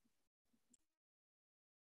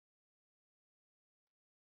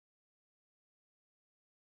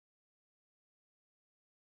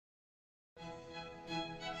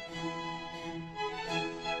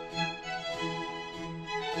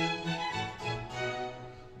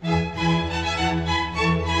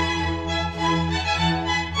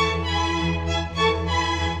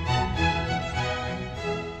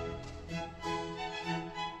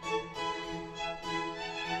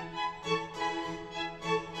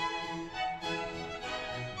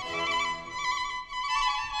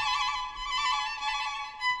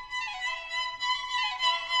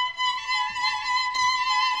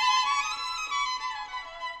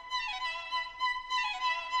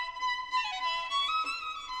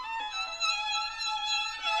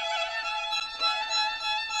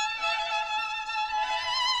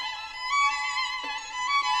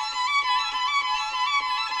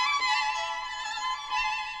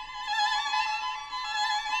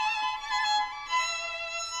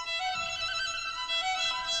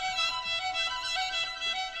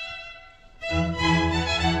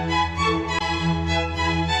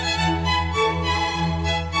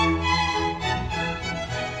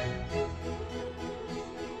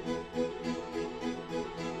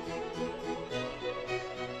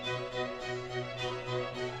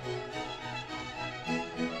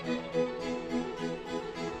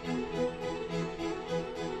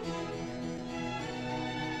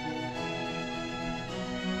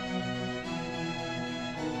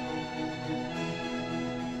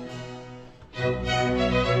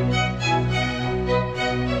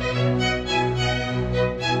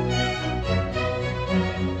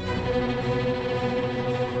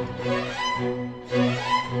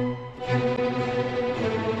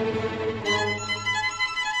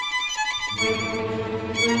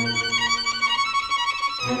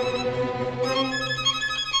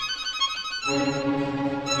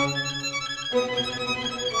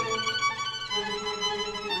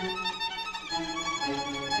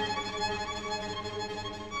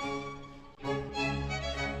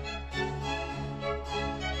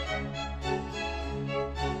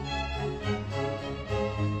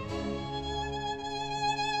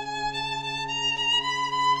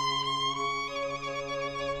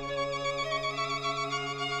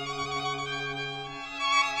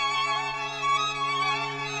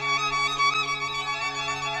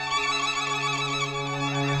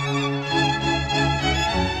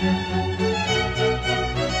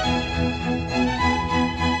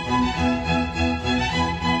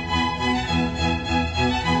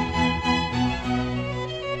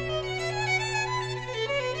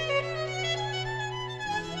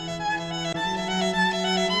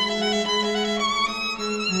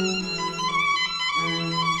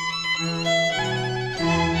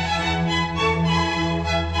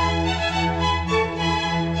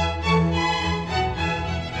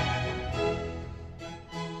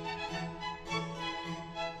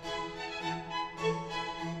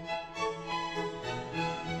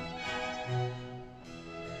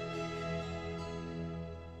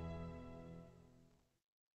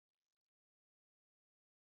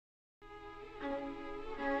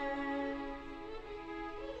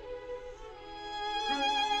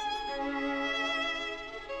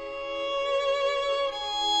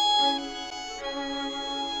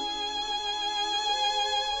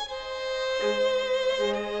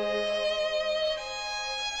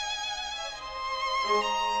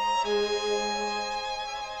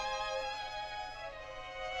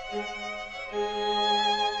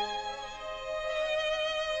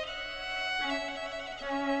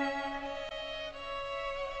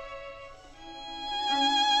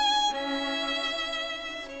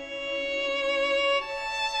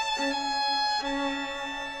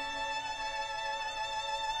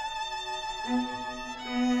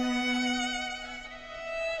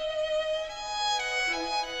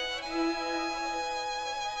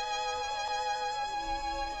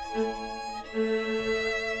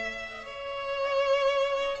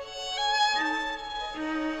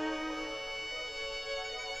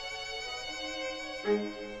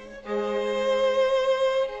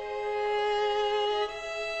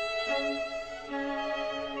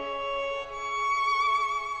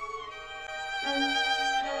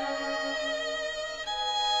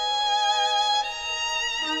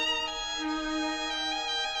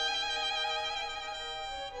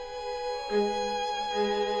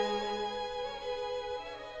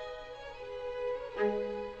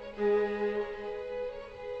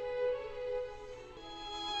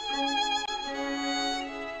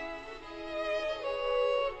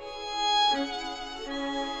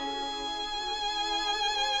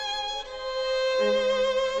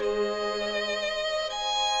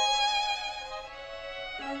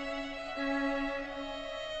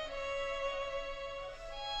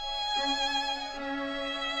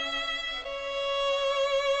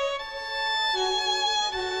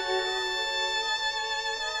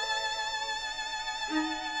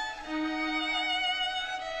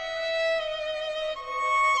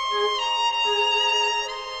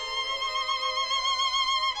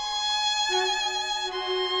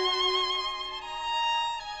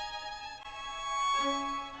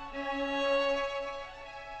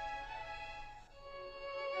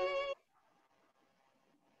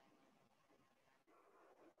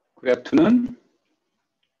 Good afternoon,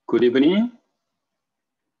 good evening,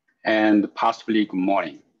 and possibly good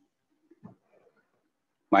morning.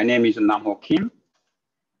 My name is Nam-ho Kim.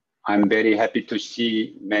 I'm very happy to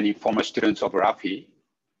see many former students of Rafi,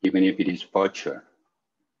 even if it is virtual.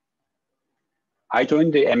 I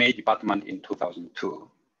joined the MAE department in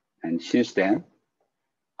 2002, and since then,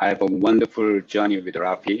 I have a wonderful journey with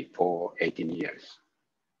Rafi for 18 years.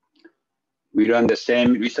 We run the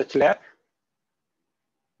same research lab.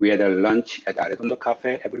 We had a lunch at Arredondo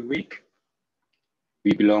Cafe every week.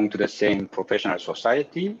 We belong to the same professional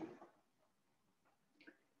society.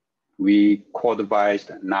 We co-advised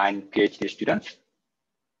 9 PhD students.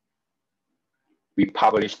 We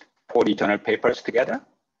published 40 journal papers together,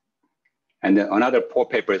 and then another 4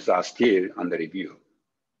 papers are still under review.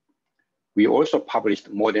 We also published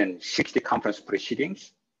more than 60 conference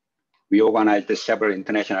proceedings. We organized several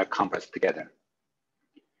international conferences together,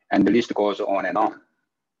 and the list goes on and on.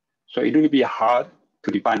 So it will be hard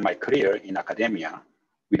to define my career in academia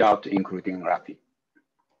without including Rafi.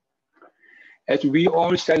 As we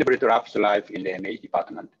all celebrate Rafi's life in the MAE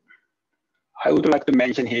department, I would like to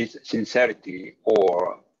mention his sincerity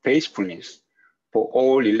or faithfulness for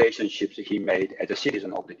all relationships he made as a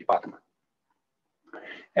citizen of the department.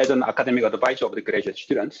 As an academic advisor of the graduate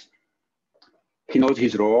students, he knows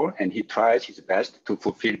his role and he tries his best to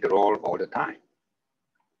fulfill the role all the time.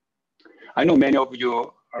 I know many of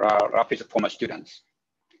you are Rafi's former students.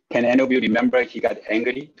 Can any of you remember he got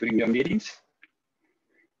angry during your meetings?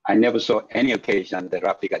 I never saw any occasion that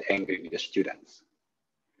Rafi got angry with the students.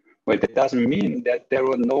 Well, that doesn't mean that there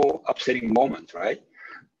were no upsetting moments, right?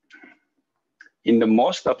 In the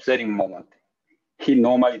most upsetting moment, he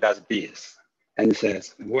normally does this and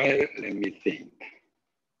says, well, let me think.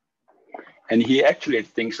 And he actually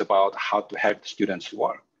thinks about how to help the students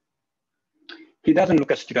work. He doesn't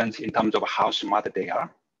look at students in terms of how smart they are,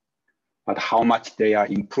 but how much they are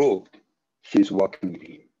improved since working with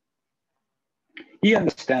him. He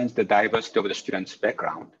understands the diversity of the students'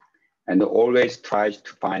 background and always tries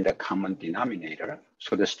to find a common denominator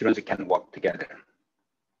so the students can work together.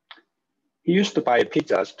 He used to buy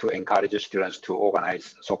pizzas to encourage students to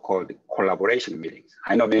organize so-called collaboration meetings.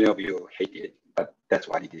 I know many of you hate it, but that's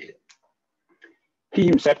what he did. He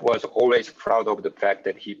himself was always proud of the fact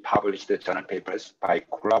that he published the journal papers by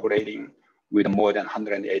collaborating with more than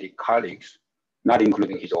 180 colleagues, not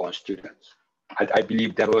including his own students. I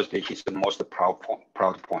believe that was his most proud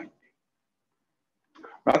point.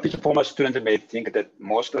 Rafi's former students may think that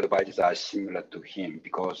most advisors are similar to him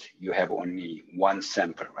because you have only one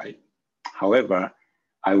sample, right? However,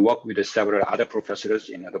 I work with several other professors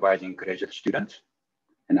in advising graduate students,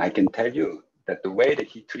 and I can tell you that the way that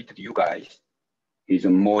he treated you guys is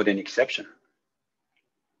more than exceptional.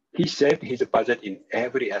 He saved his budget in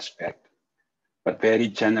every aspect, but very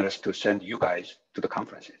generous to send you guys to the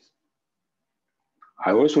conferences.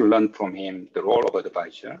 I also learned from him the role of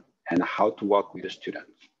advisor and how to work with the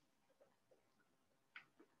students.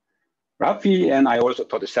 Rafi and I also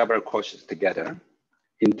taught several courses together.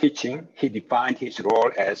 In teaching, he defined his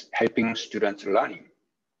role as helping students learning.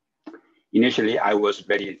 Initially, I was a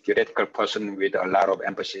very theoretical person with a lot of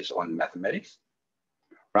emphasis on mathematics.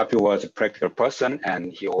 Rafi was a practical person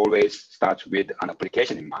and he always starts with an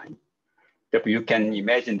application in mind. Therefore, you can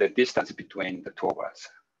imagine the distance between the two of us.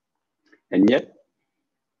 And yet,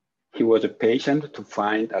 he was patient to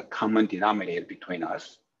find a common denominator between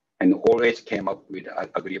us and always came up with an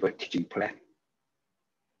agreeable teaching plan.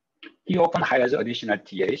 He often hires additional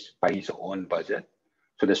TAs by his own budget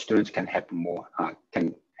so the students can have more help.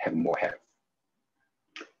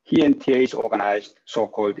 He and TAs organized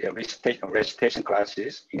so-called recitation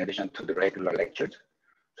classes in addition to the regular lectures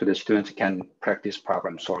so the students can practice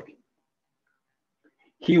problem solving.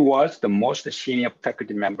 He was the most senior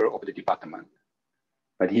faculty member of the department,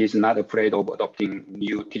 but he is not afraid of adopting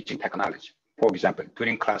new teaching technology. For example,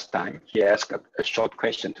 during class time, he asked a short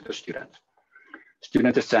question to the students.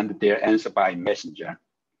 Students send their answer by messenger,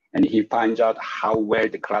 and he finds out how well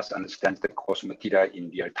the class understands the course material in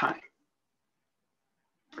real time.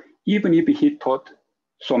 Even if he taught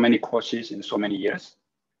so many courses in so many years,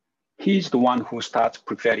 he's the one who starts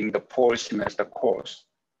preparing the fall semester course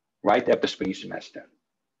right after spring semester.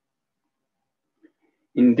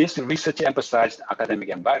 In this research-emphasized academic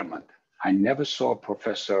environment, I never saw a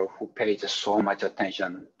professor who pays so much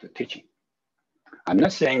attention to teaching. I'm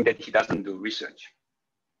not saying that he doesn't do research.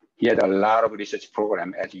 He had a lot of research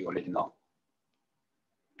program, as you already know.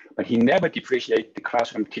 But he never depreciated the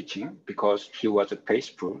classroom teaching because he was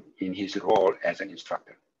faithful in his role as an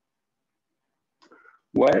instructor.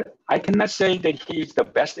 Well, I cannot say that he is the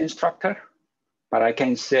best instructor, but I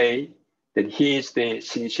can say that he is the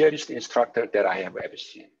sincerest instructor that I have ever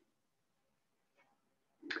seen.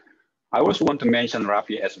 I also want to mention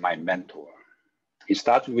Rafi as my mentor. It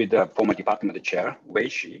starts with the former department chair, Wei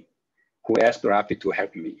Shi, who asked Rafi to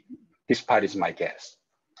help me. This part is my guess.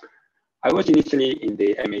 I was initially in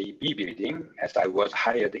the MAE building as I was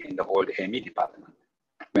hired in the old ME department.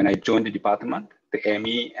 When I joined the department, the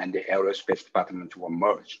ME and the aerospace department were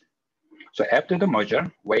merged. So after the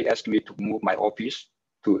merger, Wei asked me to move my office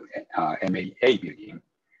to MAA building,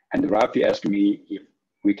 and Rafi asked me if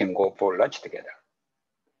we can go for lunch together.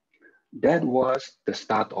 That was the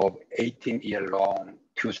start of 18-year-long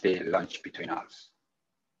Tuesday lunch between us.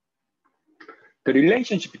 The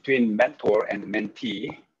relationship between mentor and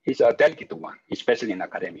mentee is a delicate one, especially in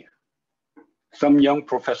academia. Some young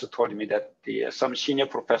professor told me that some senior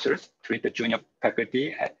professors treat the junior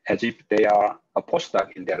faculty as if they are a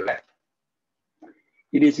postdoc in their lab.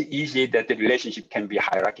 It is easy that the relationship can be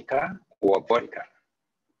hierarchical or vertical.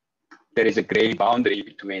 There is a gray boundary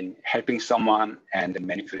between helping someone and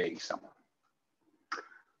manipulating someone.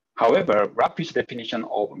 However, Rafi's definition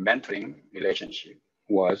of mentoring relationship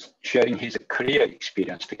was sharing his career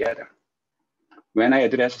experience together. When I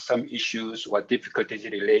addressed some issues or difficulties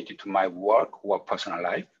related to my work or personal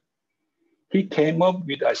life, he came up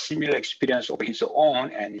with a similar experience of his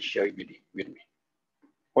own and shared it with me.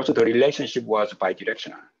 Also, the relationship was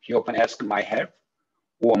bidirectional. He often asked my help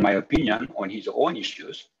or my opinion on his own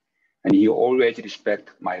issues, and he always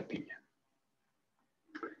respected my opinion.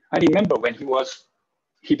 I remember when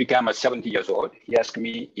he became 70 years old, he asked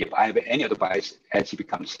me if I have any advice as he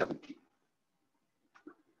becomes 70.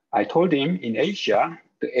 I told him in Asia,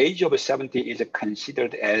 the age of 70 is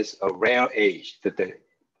considered as a rare age, that the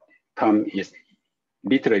term is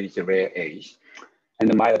literally a rare age.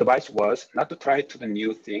 And my advice was not to try to do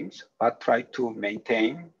new things, but try to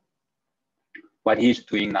maintain what he's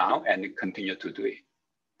doing now and continue to do it.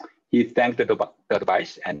 He thanked the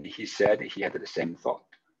advice and he said he had the same thought.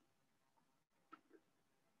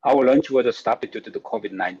 Our lunch was stopped due to the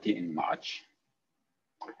COVID-19 in March.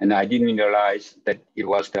 And I didn't realize that it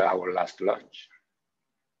was our last lunch.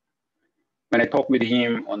 When I talked with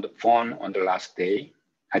him on the phone on the last day,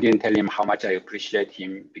 I didn't tell him how much I appreciate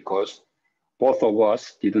him because both of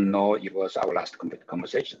us didn't know it was our last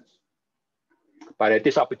conversations. But at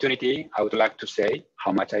this opportunity, I would like to say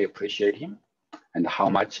how much I appreciate him and how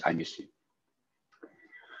much I miss him.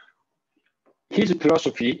 His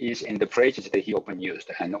philosophy is in the phrases that he often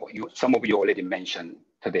used, and some of you already mentioned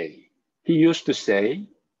today. He used to say,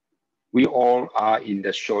 we all are in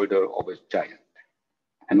the shoulder of a giant.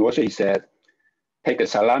 And also he said, take a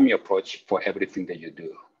salami approach for everything that you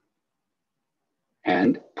do.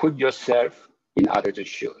 And put yourself in others'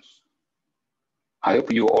 shoes. I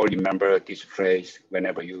hope you all remember this phrase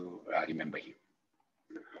whenever you remember him.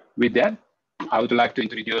 With that, I would like to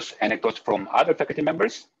introduce anecdotes from other faculty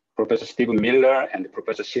members. Professor Stephen Miller and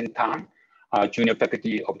Professor Shin Tang are junior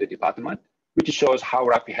faculty of the department, which shows how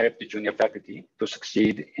Rafi helped the junior faculty to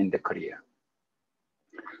succeed in their career.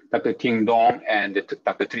 Dr. Ting Dong and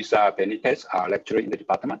Dr. Teresa Benitez are lecturers in the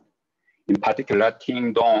department. In particular,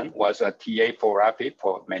 Ting Dong was a TA for Rafi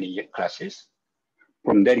for many classes.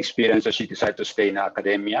 From that experience, she decided to stay in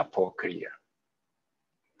academia for a career.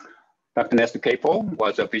 Dr. Nestor Capo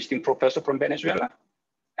was a visiting professor from Venezuela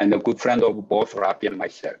and a good friend of both Rafi and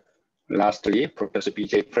myself. Lastly, Professor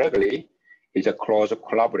B.J. Pregley is a close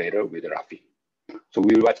collaborator with Rafi. So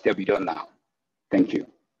we'll watch the video now. Thank you.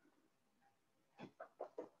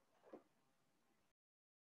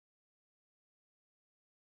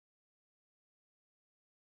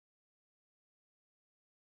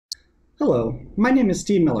 Hello, my name is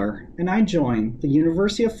Steve Miller, and I joined the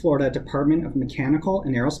University of Florida Department of Mechanical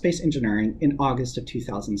and Aerospace Engineering in August of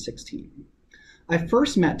 2016. I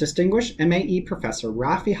first met distinguished MAE professor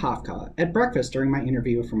Raphael Haftka at breakfast during my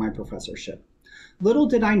interview for my professorship. Little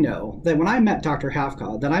did I know that when I met Dr.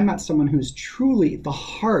 Haftka, that I met someone who's truly the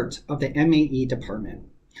heart of the MAE department.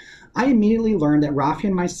 I immediately learned that Rafi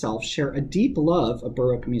and myself share a deep love of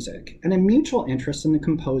Baroque music and a mutual interest in the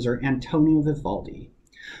composer Antonio Vivaldi.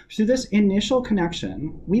 Through this initial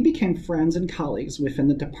connection, we became friends and colleagues within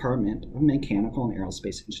the Department of Mechanical and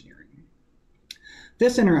Aerospace Engineering.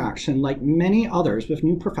 This interaction, like many others with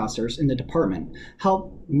new professors in the department,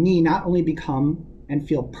 helped me not only become and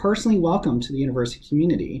feel personally welcome to the university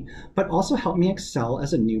community, but also helped me excel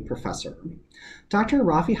as a new professor. Dr.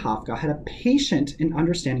 Rafi Haftka had a patient and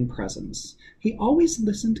understanding presence. He always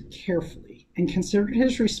listened carefully and considered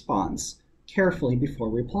his response carefully before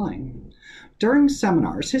replying. During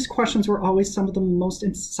seminars, his questions were always some of the most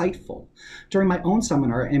insightful. During my own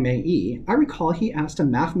seminar at MAE, I recall he asked a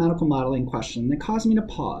mathematical modeling question that caused me to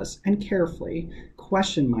pause and carefully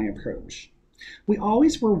question my approach. We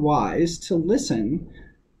always were wise to listen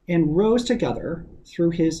and rose together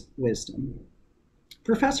through his wisdom.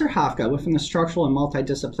 Professor Haftka, within the Structural and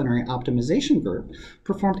Multidisciplinary Optimization Group,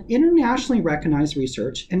 performed internationally recognized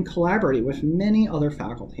research and collaborated with many other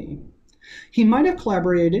faculty. He might have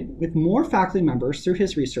collaborated with more faculty members through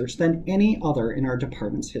his research than any other in our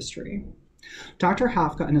department's history. Dr.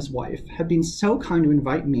 Haftka and his wife have been so kind to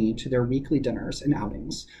invite me to their weekly dinners and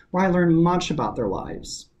outings, where I learned much about their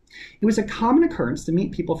lives. It was a common occurrence to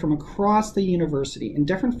meet people from across the university in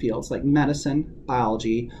different fields like medicine,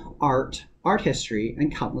 biology, art history,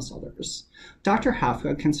 and countless others. Dr.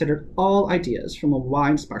 Haftka considered all ideas from a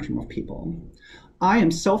wide spectrum of people. I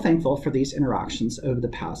am so thankful for these interactions over the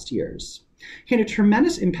past years. He had a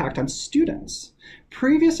tremendous impact on students.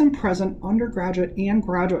 Previous and present undergraduate and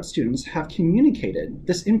graduate students have communicated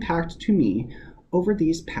this impact to me over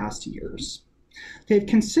these past years. They have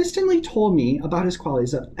consistently told me about his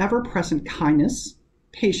qualities of ever-present kindness,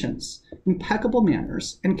 patience, impeccable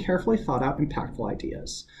manners, and carefully thought out impactful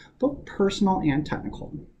ideas, both personal and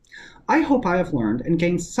technical. I hope I have learned and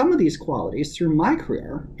gained some of these qualities through my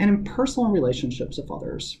career and in personal relationships with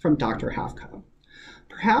others from Dr. Haftka.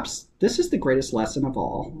 Perhaps this is the greatest lesson of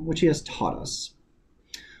all, which he has taught us.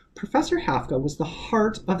 Professor Haftka was the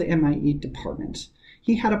heart of the MAE department.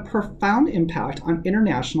 He had a profound impact on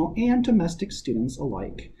international and domestic students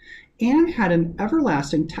alike, and had an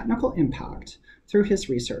everlasting technical impact through his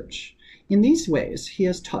research. In these ways, he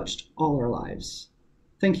has touched all our lives.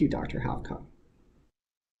 Thank you, Dr. Haftka.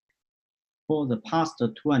 For the past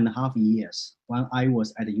 2.5 years, when I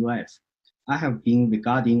was at UF, I have been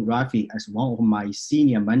regarding Rafi as one of my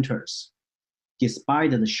senior mentors.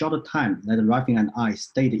 Despite the short time that Rafi and I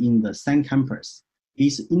stayed in the same campus,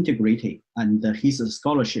 his integrity and his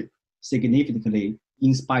scholarship significantly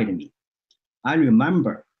inspired me. I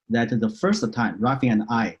remember that the first time Rafi and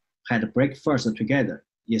I had breakfast together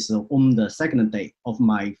is on the second day of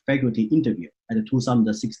my faculty interview at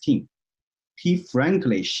 2016. He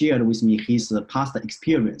frankly shared with me his past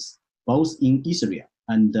experience, both in Israel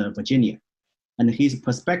and Virginia, and his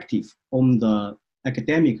perspective on the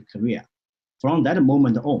academic career. From that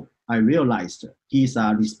moment on, I realized he is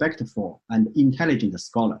a respectful and intelligent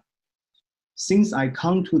scholar. Since I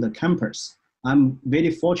come to the campus, I'm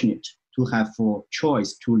very fortunate to have a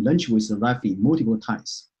choice to lunch with Rafi multiple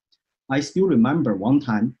times. I still remember one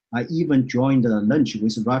time I even joined the lunch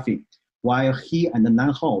with Rafi while he and Nan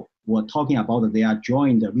Hao were talking about their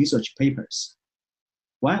joint research papers.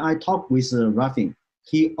 When I talk with Rafi,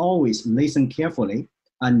 he always listened carefully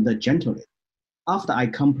and gently. After I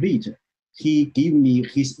complete, he gave me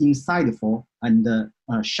his insightful and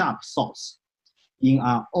sharp thoughts in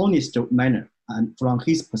an honest manner and from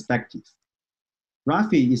his perspective.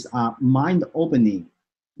 Rafi is a mind-opening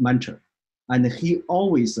mentor, and he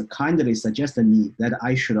always kindly suggested me that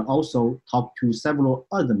I should also talk to several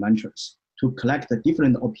other mentors to collect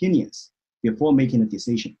different opinions before making a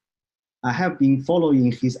decision. I have been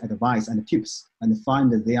following his advice and tips and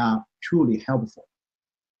find that they are truly helpful.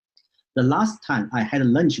 The last time I had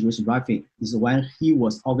lunch with Rafi is when he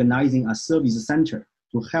was organizing a service center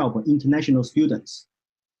to help international students.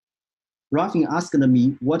 Rafi asked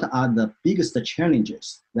me what are the biggest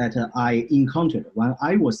challenges that I encountered when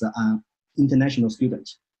I was an international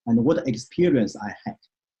student and what experience I had.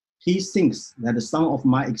 He thinks that some of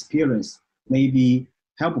my experience may be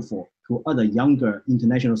helpful to other younger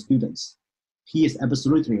international students. He is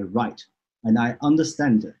absolutely right, and I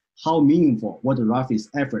understand how meaningful what Rafi's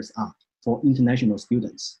efforts are for international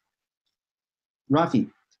students. Rafi,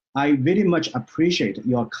 I very much appreciate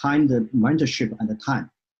your kind mentorship and time.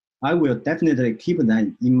 I will definitely keep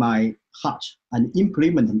them in my heart and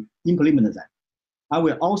implement them. I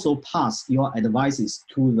will also pass your advices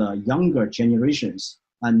to the younger generations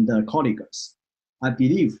and colleagues. I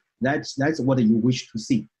believe that's what you wish to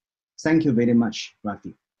see. Thank you very much,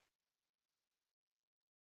 Rafi.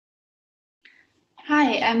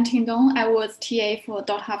 Hi, I'm Ting Dong. I was TA for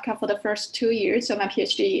Dr. Haftka for the first 2 years of my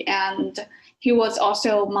PhD, and he was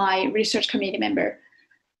also my research committee member.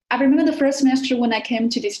 I remember the first semester when I came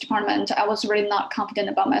to this department, I was really not confident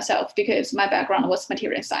about myself because my background was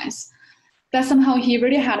material science. But somehow he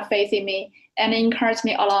really had faith in me and encouraged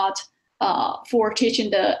me a lot for teaching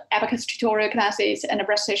the abacus tutorial classes and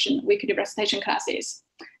the weekly recitation classes.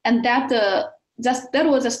 And that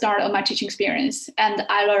was the start of my teaching experience, and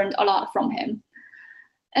I learned a lot from him.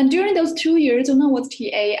 And during those 2 years when I was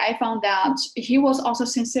TA, I found that he was also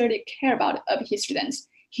sincerely care about his students.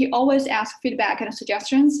 He always asked feedback and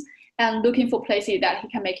suggestions and looking for places that he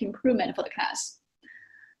can make improvement for the class.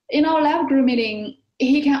 In our lab group meeting,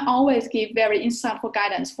 he can always give very insightful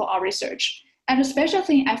guidance for our research. And the special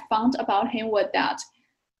thing I found about him was that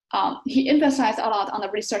he emphasized a lot on the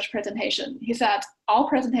research presentation. He said all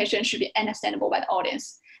presentation should be understandable by the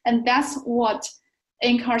audience. And that's what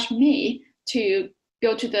encouraged me to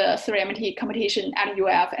go to the 3MT competition at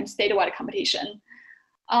UF and statewide competition.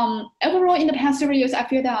 Overall, in the past 3 years, I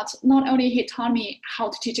feel that not only he taught me how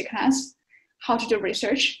to teach a class, how to do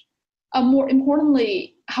research, more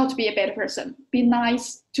importantly, how to be a better person, be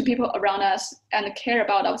nice to people around us and care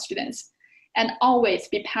about our students, and always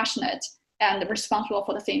be passionate and responsible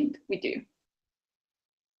for the thing we do.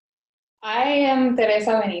 I am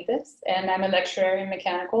Teresa Benitez, and I'm a lecturer in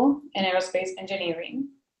mechanical and aerospace engineering.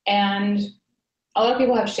 And a lot of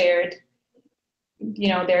people have shared,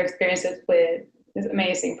 their experiences with this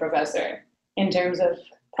amazing professor in terms of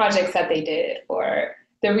projects that they did or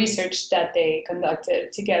the research that they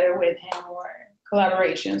conducted together with him or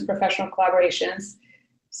collaborations, professional collaborations.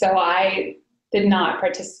 So I did not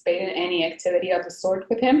participate in any activity of the sort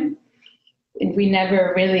with him. We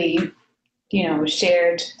never really,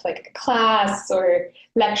 shared like a class or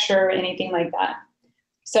lecture or anything like that.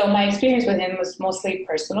 So my experience with him was mostly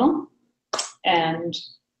personal, and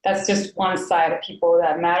that's just one side of people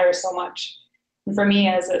that matter so much. And for me,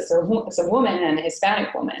 as a woman and a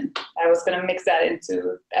Hispanic woman, I was going to mix that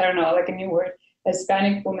into, I don't know, like a new word,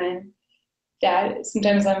 Hispanic woman, that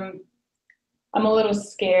sometimes I'm a little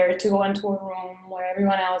scared to go into a room where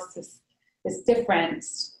everyone else is different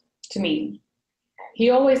to me. He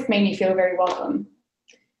always made me feel very welcome.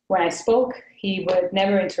 When I spoke, he would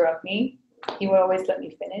never interrupt me. He would always let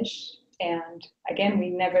me finish. And again, we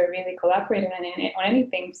never really collaborated on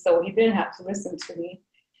anything, so he didn't have to listen to me.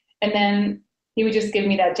 And then he would just give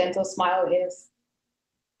me that gentle smile of his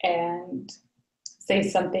and say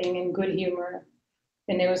something in good humor.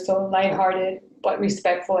 And it was so lighthearted, but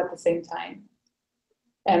respectful at the same time.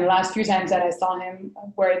 And the last few times that I saw him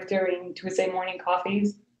were during Tuesday morning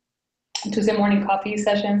coffee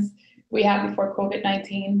sessions we had before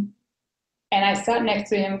COVID-19. And I sat next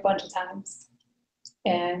to him a bunch of times.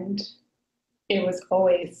 And it was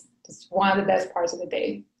always just one of the best parts of the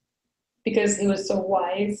day because he was so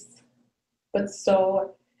wise, but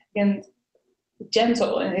so, again,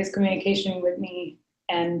 gentle in his communication with me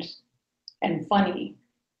and funny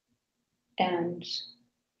and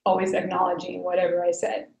always acknowledging whatever I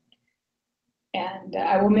said. And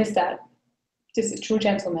I will miss that. Just a true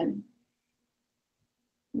gentleman.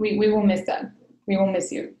 We will miss that. We will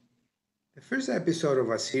miss you. The first episode of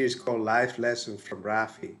a series called Life Lessons from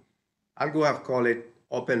Rafi, I would have called it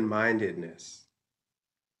open-mindedness.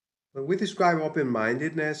 When we describe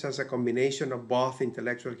open-mindedness as a combination of both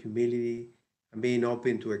intellectual humility and being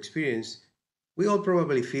open to experience, we all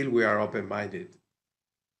probably feel we are open-minded.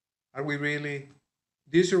 Are we really?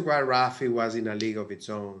 This is why Rafi was in a league of its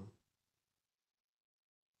own.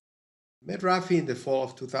 I met Rafi in the fall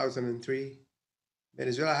of 2003.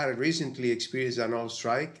 Venezuela had recently experienced an oil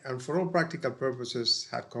strike and for all practical purposes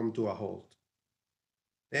had come to a halt.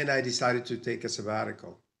 Then I decided to take a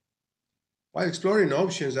sabbatical. While exploring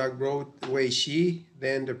options, I wrote Wei Shi,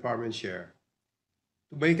 then department chair.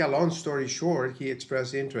 To make a long story short, he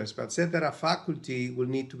expressed interest, but said that a faculty will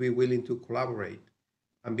need to be willing to collaborate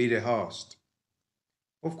and be the host.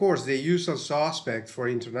 Of course, the usual suspect for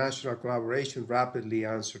international collaboration rapidly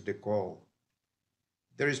answered the call.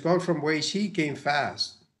 The response from Wei Shi came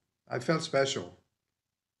fast. I felt special.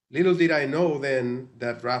 Little did I know then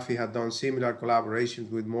that Rafi had done similar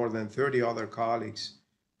collaborations with more than 30 other colleagues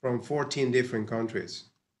from 14 different countries.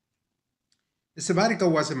 The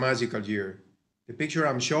sabbatical was a magical year. The picture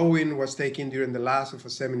I'm showing was taken during the last of a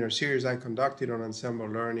seminar series I conducted on ensemble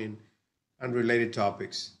learning and related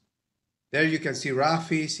topics. There you can see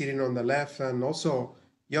Rafi sitting on the left and also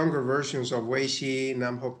younger versions of Wei Shi,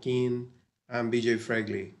 Nam Hop Kim, and BJ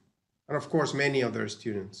Fregley, and of course many other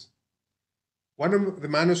students. One of the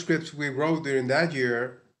manuscripts we wrote during that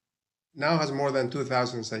year now has more than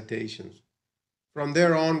 2,000 citations. From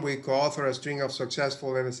there on, we co-authored a string of successful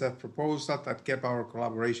NSF proposals that kept our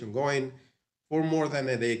collaboration going for more than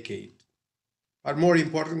a decade. But more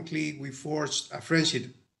importantly, we forged a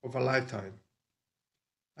friendship of a lifetime.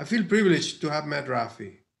 I feel privileged to have met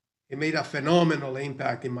Rafi. He made a phenomenal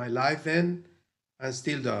impact in my life then and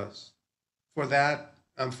still does. For that,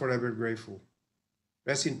 I'm forever grateful.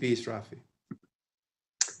 Rest in peace, Rafi.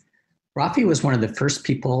 Rafi was one of the first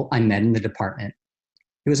people I met in the department.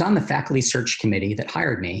 He was on the faculty search committee that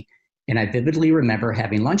hired me, and I vividly remember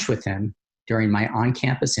having lunch with him during my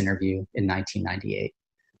on-campus interview in 1998.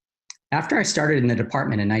 After I started in the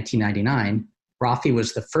department in 1999, Rafi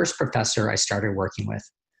was the first professor I started working with.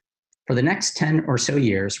 For the next 10 or so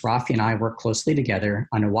years, Rafi and I worked closely together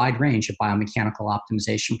on a wide range of biomechanical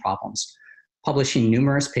optimization problems, publishing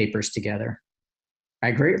numerous papers together.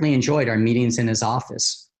 I greatly enjoyed our meetings in his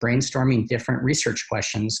office, brainstorming different research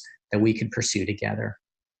questions that we could pursue together.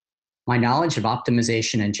 My knowledge of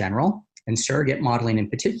optimization in general, and surrogate modeling in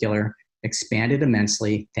particular, expanded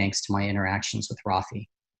immensely thanks to my interactions with Rafi.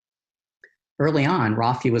 Early on,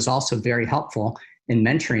 Rafi was also very helpful in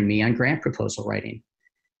mentoring me on grant proposal writing.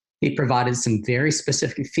 He provided some very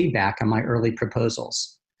specific feedback on my early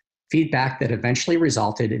proposals, feedback that eventually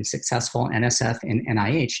resulted in successful NSF and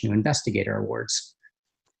NIH New Investigator Awards.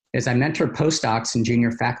 As I mentor postdocs and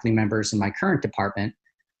junior faculty members in my current department,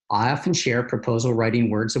 I often share proposal writing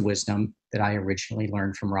words of wisdom that I originally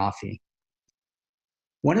learned from Rafi.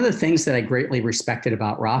 One of the things that I greatly respected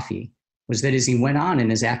about Rafi was that as he went on in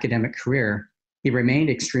his academic career, he remained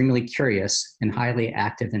extremely curious and highly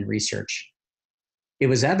active in research. It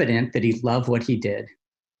was evident that he loved what he did,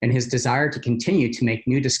 and his desire to continue to make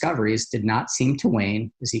new discoveries did not seem to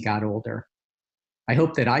wane as he got older. I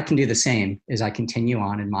hope that I can do the same as I continue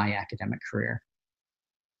on in my academic career.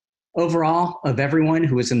 Overall, of everyone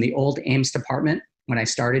who was in the old Ames department when I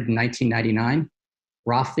started in 1999,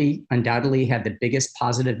 Rafi undoubtedly had the biggest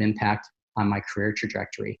positive impact on my career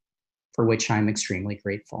trajectory, for which I'm extremely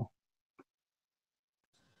grateful.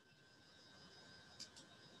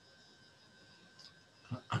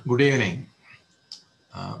 Good evening.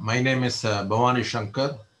 My name is Bhavani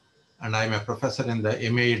Shankar, and I'm a professor in the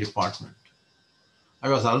MAE department. I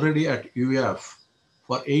was already at UF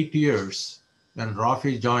for 8 years when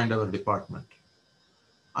Rafi joined our department.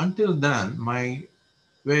 Until then, my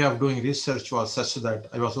way of doing research was such that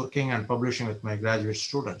I was working and publishing with my graduate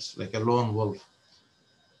students, like a lone wolf.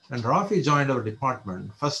 When Rafi joined our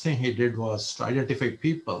department, first thing he did was to identify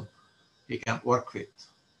people he can work with.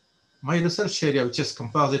 My research area, which is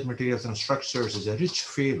composite materials and structures, is a rich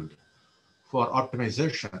field for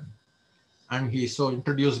optimization. And he so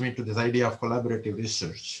introduced me to this idea of collaborative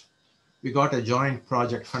research. We got a joint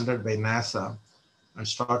project funded by NASA and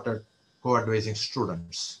started co-advising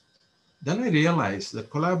students. Then I realized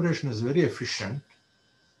that collaboration is very efficient,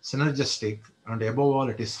 synergistic, and above all,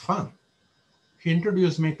 it is fun. He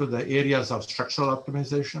introduced me to the areas of structural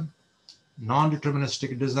optimization,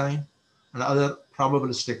 non-deterministic design, and other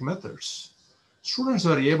probabilistic methods. Students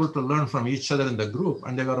were able to learn from each other in the group,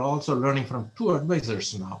 and they were also learning from 2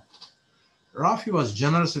 advisors now. Rafi was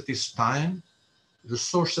generous with his time,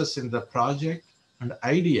 resources in the project, and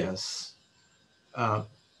ideas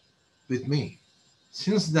with me.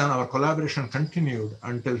 Since then, our collaboration continued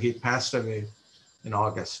until he passed away in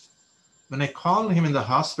August. When I called him in the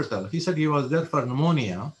hospital, he said he was there for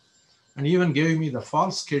pneumonia and even gave me the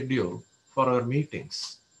fall schedule for our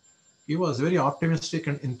meetings. He was very optimistic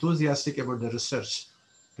and enthusiastic about the research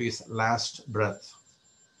to his last breath.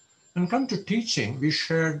 When it comes to teaching, we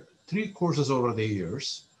shared 3 courses over the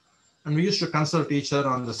years, and we used to consult each other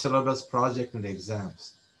on the syllabus, project, and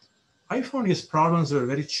exams. I found his problems were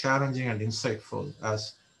very challenging and insightful,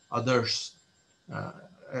 as others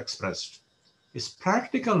expressed. His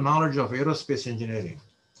practical knowledge of aerospace engineering,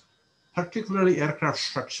 particularly aircraft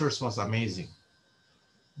structures, was amazing.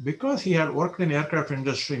 Because he had worked in aircraft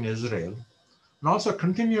industry in Israel, and also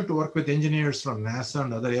continued to work with engineers from NASA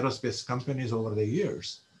and other aerospace companies over the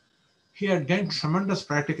years, he had gained tremendous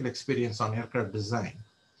practical experience on aircraft design.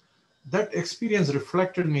 That experience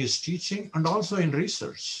reflected in his teaching and also in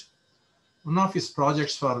research. One of his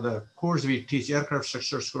projects for the course we teach, aircraft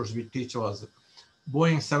structures course we teach, was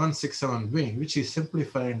Boeing 767 wing, which he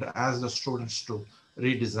simplified and asked the students to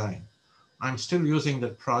redesign. I'm still using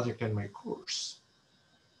that project in my course.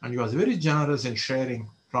 And he was very generous in sharing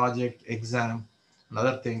project, exam, and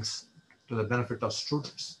other things to the benefit of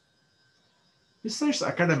students. Besides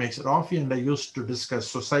academics, Rafi and I used to discuss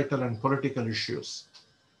societal and political issues.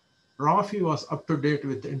 Rafi was up to date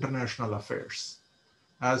with international affairs.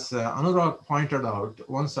 As Anurag pointed out,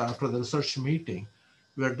 once after the research meeting,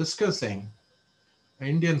 we were discussing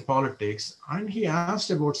Indian politics, and he asked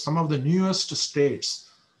about some of the newest states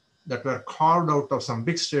that were carved out of some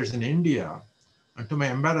big states in India. And to my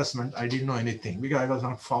embarrassment, I didn't know anything because I was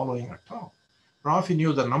not following at all. Rafi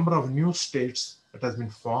knew the number of new states that has been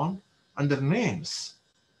formed and their names.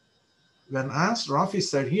 When asked, Rafi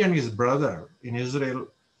said he and his brother in Israel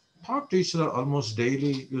talked to each other almost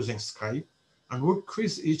daily using Skype and would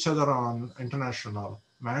quiz each other on international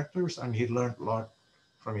matters, and he learned a lot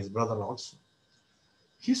from his brother also.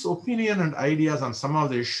 His opinion and ideas on some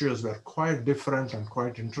of the issues were quite different and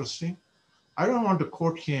quite interesting. I don't want to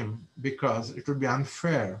quote him because it would be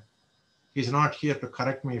unfair. He's not here to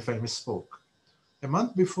correct me if I misspoke. A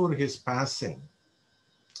month before his passing,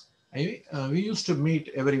 we used to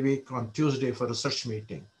meet every week on Tuesday for a research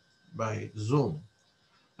meeting by Zoom.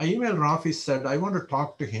 I emailed Rafi, said, I want to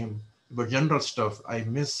talk to him about general stuff. I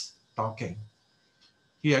miss talking.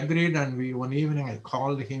 He agreed, and one evening I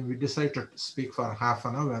called him. We decided to speak for half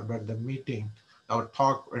an hour, but the meeting, our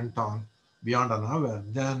talk went on beyond an hour.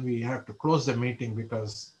 Then we had to close the meeting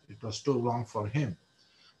because it was too long for him.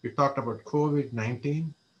 We talked about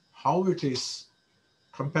COVID-19, how it is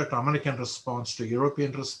compared to American response to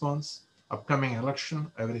European response, upcoming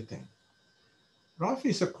election, everything. Rafi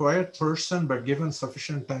is a quiet person, but given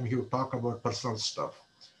sufficient time, he would talk about personal stuff.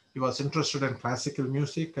 He was interested in classical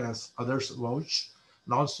music, as others vouched,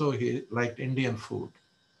 and also he liked Indian food.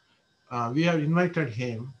 We have invited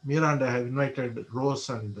him, Mira and I have invited Rose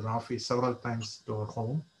and Rafi several times to our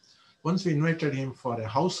home. Once we invited him for a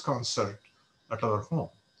house concert at our home.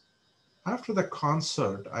 After the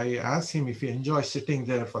concert, I asked him if he enjoyed sitting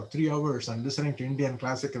there for 3 hours and listening to Indian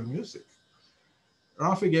classical music.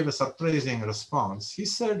 Rafi gave a surprising response. He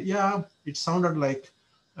said, yeah, it sounded like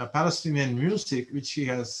Palestinian music, which he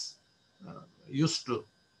has used to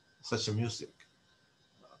such a music.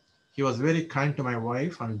 He was very kind to my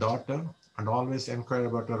wife and daughter and always inquired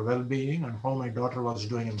about her well-being and how my daughter was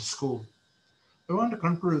doing in school. I want to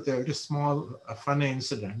conclude with a very small, funny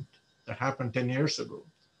incident that happened 10 years ago.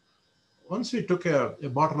 Once we took a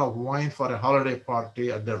bottle of wine for a holiday party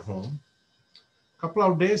at their home. A couple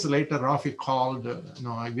of days later, Rafi called,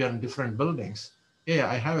 we are in different buildings. Hey,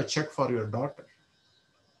 I have a check for your daughter.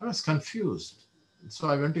 I was confused. So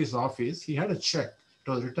I went to his office. He had a check. It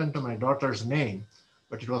was written to my daughter's name,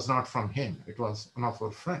 but it was not from him. It was one of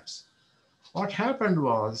our friends. What happened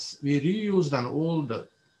was we reused an old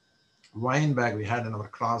wine bag we had in our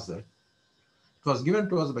closet. It was given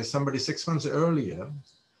to us by somebody 6 months earlier.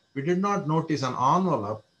 We did not notice an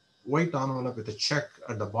envelope, white envelope with a check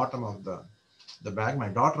at the bottom of the bag. My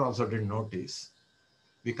daughter also didn't notice.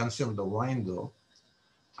 We consumed the wine though.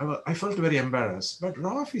 I felt very embarrassed, but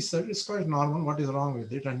Rafi said it's quite normal, what is wrong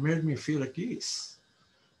with it, and made me feel at ease.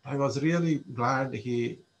 I was really glad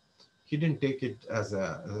he didn't take it as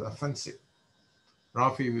offensive.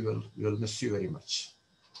 Rafi, we will miss you very much.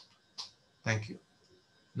 Thank you.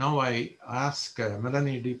 Now I ask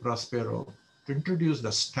Melanie Di Prospero to introduce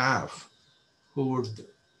the staff who would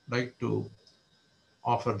like to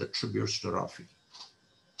offer the tributes to Rafi.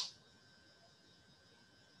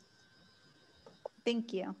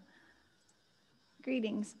 Thank you.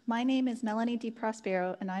 Greetings. My name is Melanie Di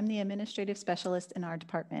Prospero, and I'm the administrative specialist in our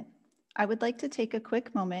department. I would like to take a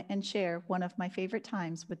quick moment and share one of my favorite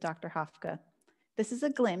times with Dr. Haftka. This is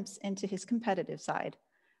a glimpse into his competitive side.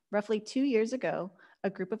 Roughly 2 years ago,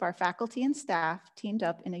 a group of our faculty and staff teamed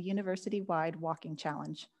up in a university-wide walking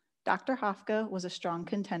challenge. Dr. Haftka was a strong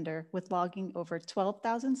contender with logging over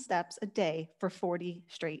 12,000 steps a day for 40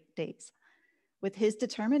 straight days. With his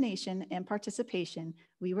determination and participation,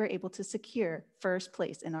 we were able to secure first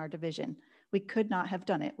place in our division. We could not have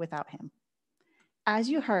done it without him. As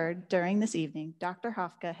you heard during this evening, Dr.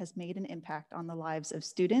 Haftka has made an impact on the lives of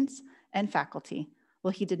students and faculty.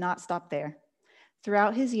 Well, he did not stop there.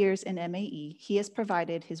 Throughout his years in MAE, he has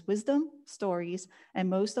provided his wisdom, stories, and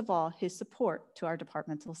most of all, his support to our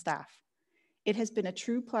departmental staff. It has been a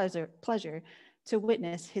true pleasure to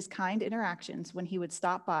witness his kind interactions when he would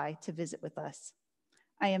stop by to visit with us.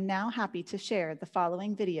 I am now happy to share the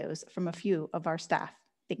following videos from a few of our staff.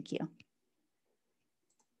 Thank you.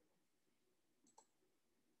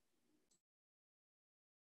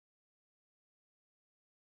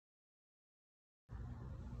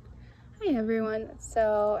 Hi everyone.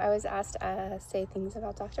 So I was asked to say things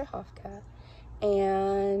about Dr. Haftka,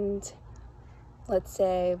 and let's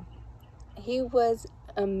say he was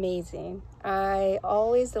amazing. I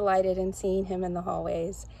always delighted in seeing him in the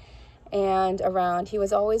hallways and around. He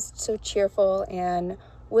was always so cheerful and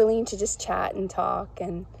willing to just chat and talk,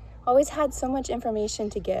 and always had so much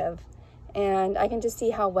information to give. And I can just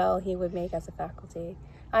see how well he would make as a faculty.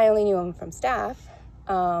 I only knew him from staff,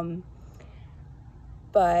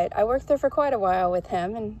 but I worked there for quite a while with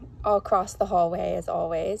him and all across the hallway as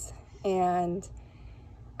always. And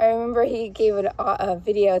I remember he gave a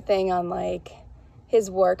video thing on like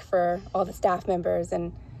his work for all the staff members,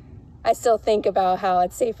 and I still think about how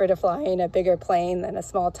it's safer to fly in a bigger plane than a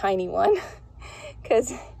small tiny one,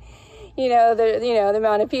 because the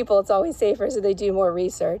amount of people, it's always safer, so they do more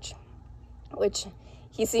research, which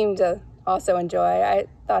he seemed to also enjoy. I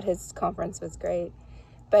thought his conference was great.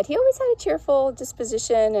 but he always had a cheerful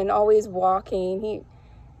disposition and always walking.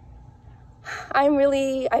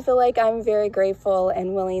 I feel like I'm very grateful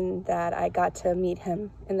and willing that I got to meet him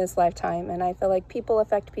in this lifetime. And I feel like people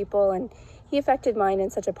affect people, and he affected mine in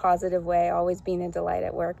such a positive way, always being a delight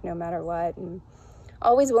at work no matter what, and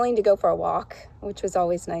always willing to go for a walk, which was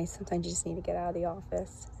always nice. Sometimes you just need to get out of the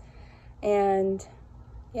office. And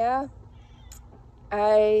yeah,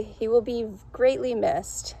 he will be greatly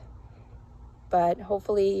missed, but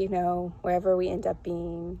hopefully, you know, wherever we end up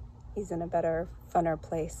being, he's in a better, funner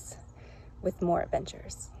place with more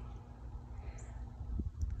adventures.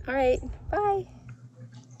 All right, bye.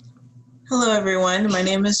 Hello, everyone. My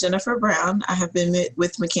name is Jennifer Brown. I have been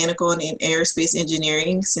with mechanical and aerospace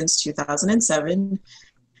engineering since 2007.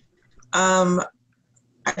 I'll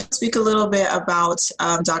speak a little bit about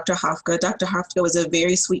Dr. Haftka. Dr. Haftka was a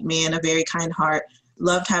very sweet man, a very kind heart.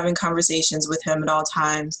 Loved having conversations with him at all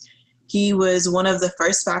times. He was one of the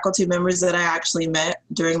first faculty members that I actually met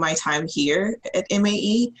during my time here at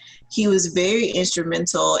MAE. He was very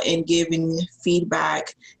instrumental in giving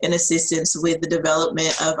feedback and assistance with the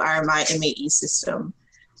development of our MAE system.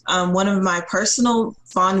 One of my personal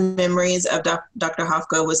fond memories of Dr.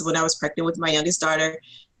 Haftka was when I was pregnant with my youngest daughter.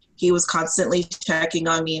 He was constantly checking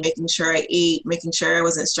on me, making sure I ate, making sure I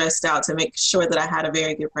wasn't stressed out, to make sure that I had a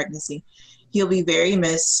very good pregnancy. He'll be very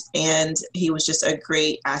missed, and he was just a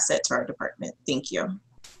great asset to our department. Thank you.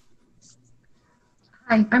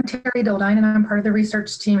 Hi, I'm Terry Dildine, and I'm part of the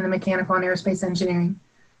research team in the mechanical and aerospace engineering.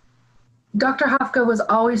 Dr. Haftka was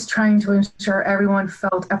always trying to ensure everyone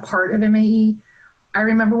felt a part of MAE. I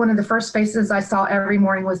remember one of the first faces I saw every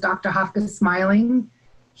morning was Dr. Haftka smiling.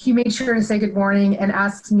 He made sure to say good morning and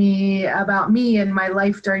ask me about me and my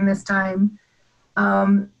life during this time.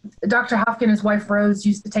 Dr. Haftka and his wife Rose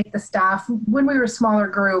used to take the staff when we were a smaller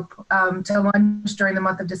group to lunch during the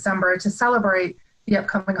month of December to celebrate the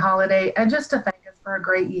upcoming holiday and just to thank us for a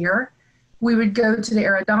great year. We would go to the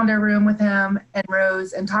Arredondo room with him and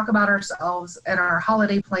Rose and talk about ourselves and our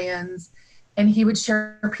holiday plans, and he would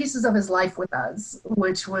share pieces of his life with us,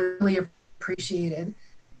 which was really appreciated.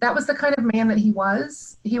 That was the kind of man that he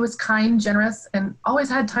was. He was kind, generous, and always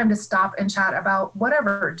had time to stop and chat about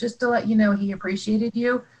whatever, just to let you know he appreciated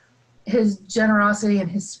you. His generosity and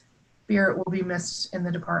his spirit will be missed in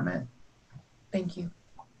the department. Thank you.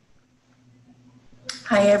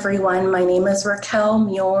 Hi, everyone. My name is Raquel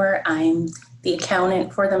Muir. I'm the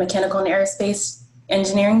accountant for the Mechanical and Aerospace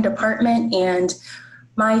Engineering Department, and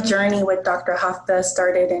my journey with Dr. Haftka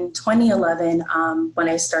started in 2011 when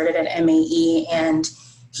I started at MAE, and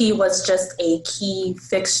he was just a key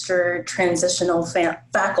fixture transitional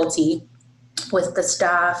faculty with the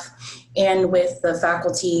staff and with the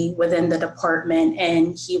faculty within the department.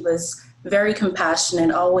 And he was very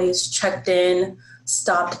compassionate, always checked in,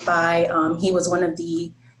 stopped by. He was one of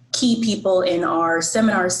the key people in our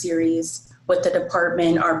seminar series with the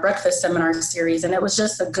department, our breakfast seminar series. And it was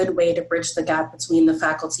just a good way to bridge the gap between the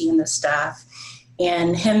faculty and the staff.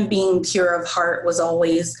 And him being pure of heart was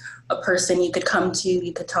always a person you could come to,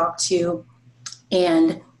 you could talk to,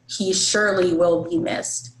 and he surely will be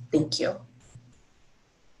missed. Thank you.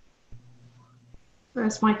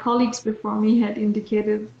 As my colleagues before me had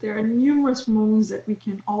indicated, there are numerous moments that we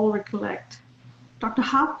can all recollect. Dr.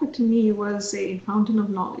 Haftka to me was a fountain of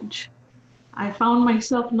knowledge. I found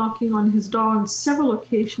myself knocking on his door on several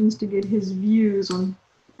occasions to get his views on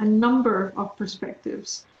a number of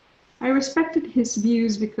perspectives. I respected his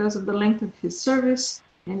views because of the length of his service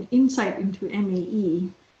and insight into MAE,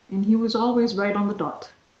 and he was always right on the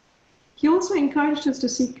dot. He also encouraged us to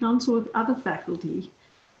seek counsel with other faculty,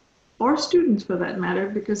 or students for that matter,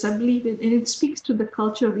 because I believe it speaks to the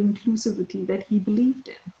culture of inclusivity that he believed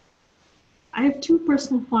in. I have two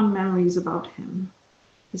personal fond memories about him.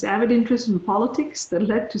 His avid interest in politics that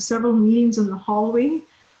led to several meetings in the hallway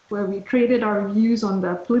where we traded our views on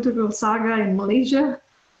the political saga in Malaysia,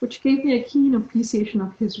 which gave me a keen appreciation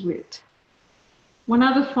of his wit. One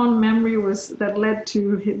other fond memory was that led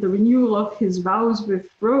to the renewal of his vows with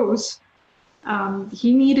Rose.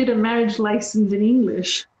 He needed a marriage license in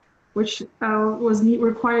English, which was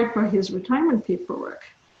required for his retirement paperwork.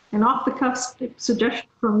 An off-the-cuff suggestion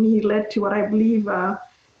from me led to what I believe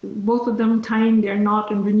both of them tying their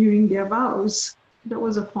knot and renewing their vows. That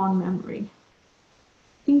was a fond memory.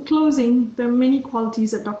 In closing, there are many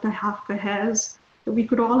qualities that Dr. Haftka has that we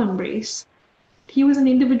could all embrace. He was an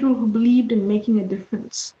individual who believed in making a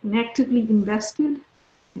difference and actively invested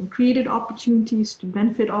and created opportunities to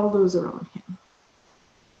benefit all those around him.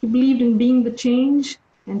 He believed in being the change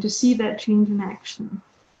and to see that change in action.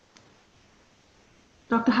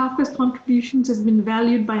 Dr. Hafka's contributions has been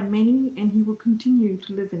valued by many, and he will continue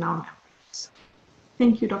to live in our memories.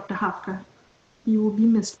 Thank you, Dr. Haftka. You will be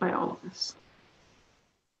missed by all of us.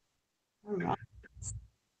 All right.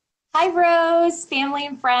 Hi, Rose, family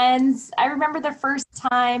and friends. I remember the first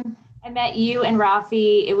time I met you and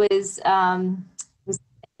Rafi. It was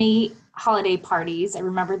many holiday parties. I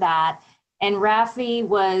remember that. And Rafi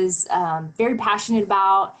was very passionate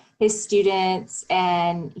about his students,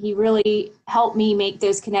 and he really helped me make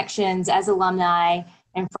those connections as alumni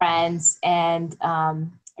and friends. And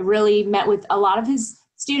I really met with a lot of his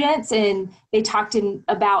students, and they talked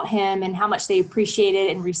about him and how much they appreciated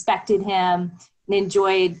and respected him and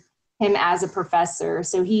enjoyed him as a professor.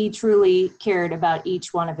 So he truly cared about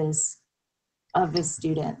each one of his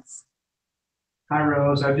students. Hi,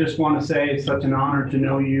 Rose. I just want to say it's such an honor to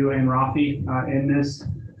know you and Rafi. In this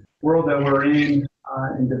world that we're in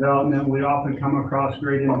development, we often come across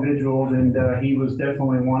great individuals, and he was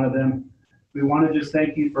definitely one of them. We want to just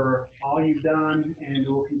thank you for all you've done and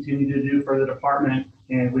will continue to do for the department,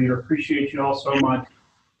 and we appreciate you all so much.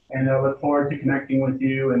 And I look forward to connecting with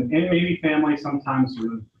you and maybe family sometime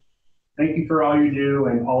soon. Thank you for all you do,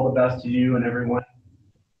 and all the best to you and everyone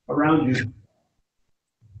around you.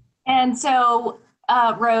 And so,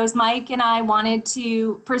 Rose, Mike, and I wanted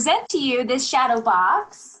to present to you this shadow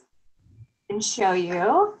box and show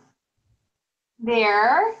you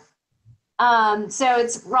there. So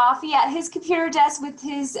it's Rafi at his computer desk with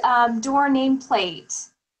his door nameplate.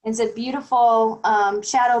 It's a beautiful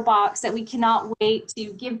shadow box that we cannot wait to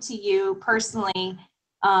give to you personally.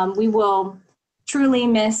 We will truly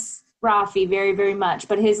miss Rafi very, very much,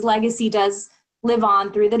 but his legacy does live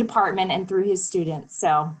on through the department and through his students.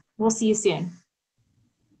 So we'll see you soon.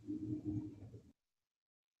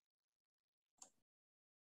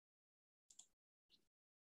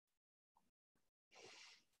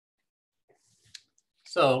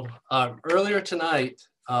 So earlier tonight,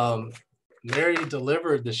 Mary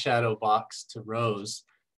delivered the shadow box to Rose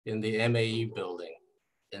in the MAE building.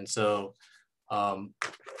 And so I'm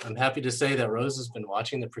happy to say that Rose has been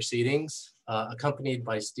watching the proceedings, accompanied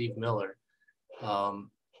by Steve Miller.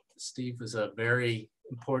 Steve is a very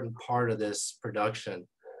important part of this production.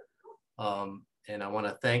 And I want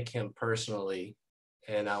to thank him personally,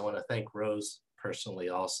 and I want to thank Rose personally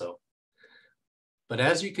also. But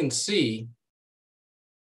as you can see,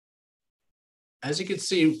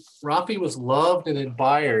 Rafi was loved and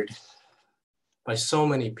admired by so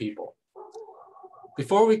many people.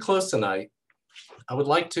 Before we close tonight, I would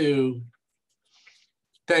like to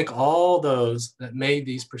thank all those that made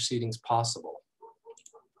these proceedings possible.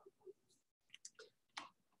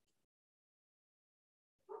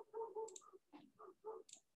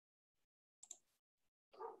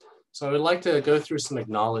 So I would like to go through some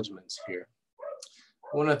acknowledgements here.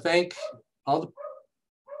 I want to thank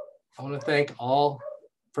all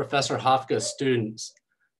Professor Haftka students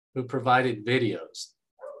who provided videos.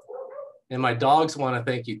 And my dogs want to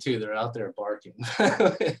thank you too. They're out there barking.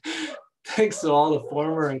 Thanks to all the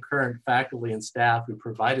former and current faculty and staff who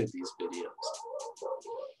provided these videos.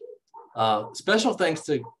 Special thanks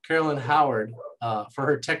to Carolyn Howard for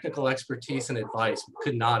her technical expertise and advice. We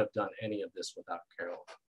could not have done any of this without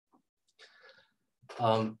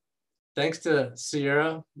Carolyn. Thanks to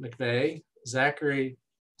Sierra McVeigh, Zachary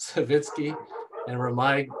Savitsky, and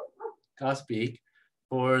Ramai Gosbeek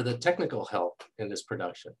for the technical help in this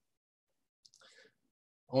production.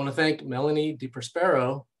 I want to thank Melanie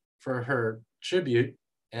DiProspero for her tribute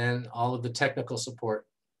and all of the technical support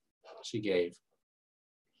she gave.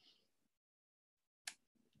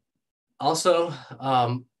 Also,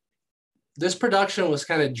 this production was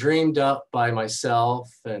kind of dreamed up by myself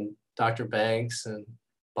and Dr. Banks and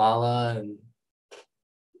Bala and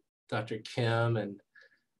Dr. Kim and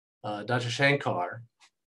Dr. Shankar.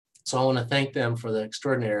 So I want to thank them for the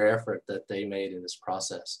extraordinary effort that they made in this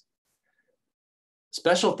process.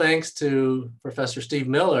 Special thanks to Professor Steve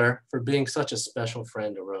Miller for being such a special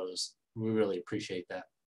friend to Rose. We really appreciate that.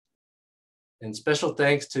 And special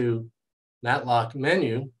thanks to Matlock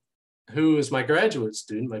Menu, who is my graduate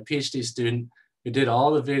student, my PhD student, who did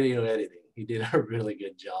all the video editing. He did a really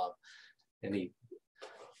good job, and he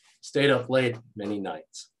stayed up late many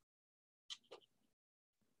nights.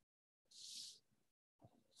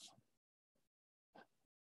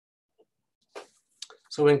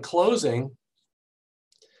 So in closing,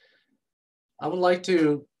 I would like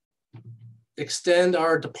to extend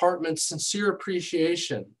our department's sincere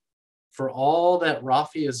appreciation for all that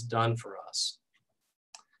Rafi has done for us.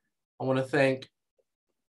 I want to thank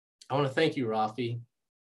you, Rafi,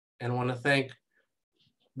 and I want to thank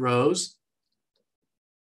Rose.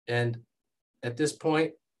 And at this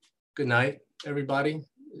point, good night, everybody.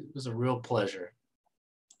 It was a real pleasure.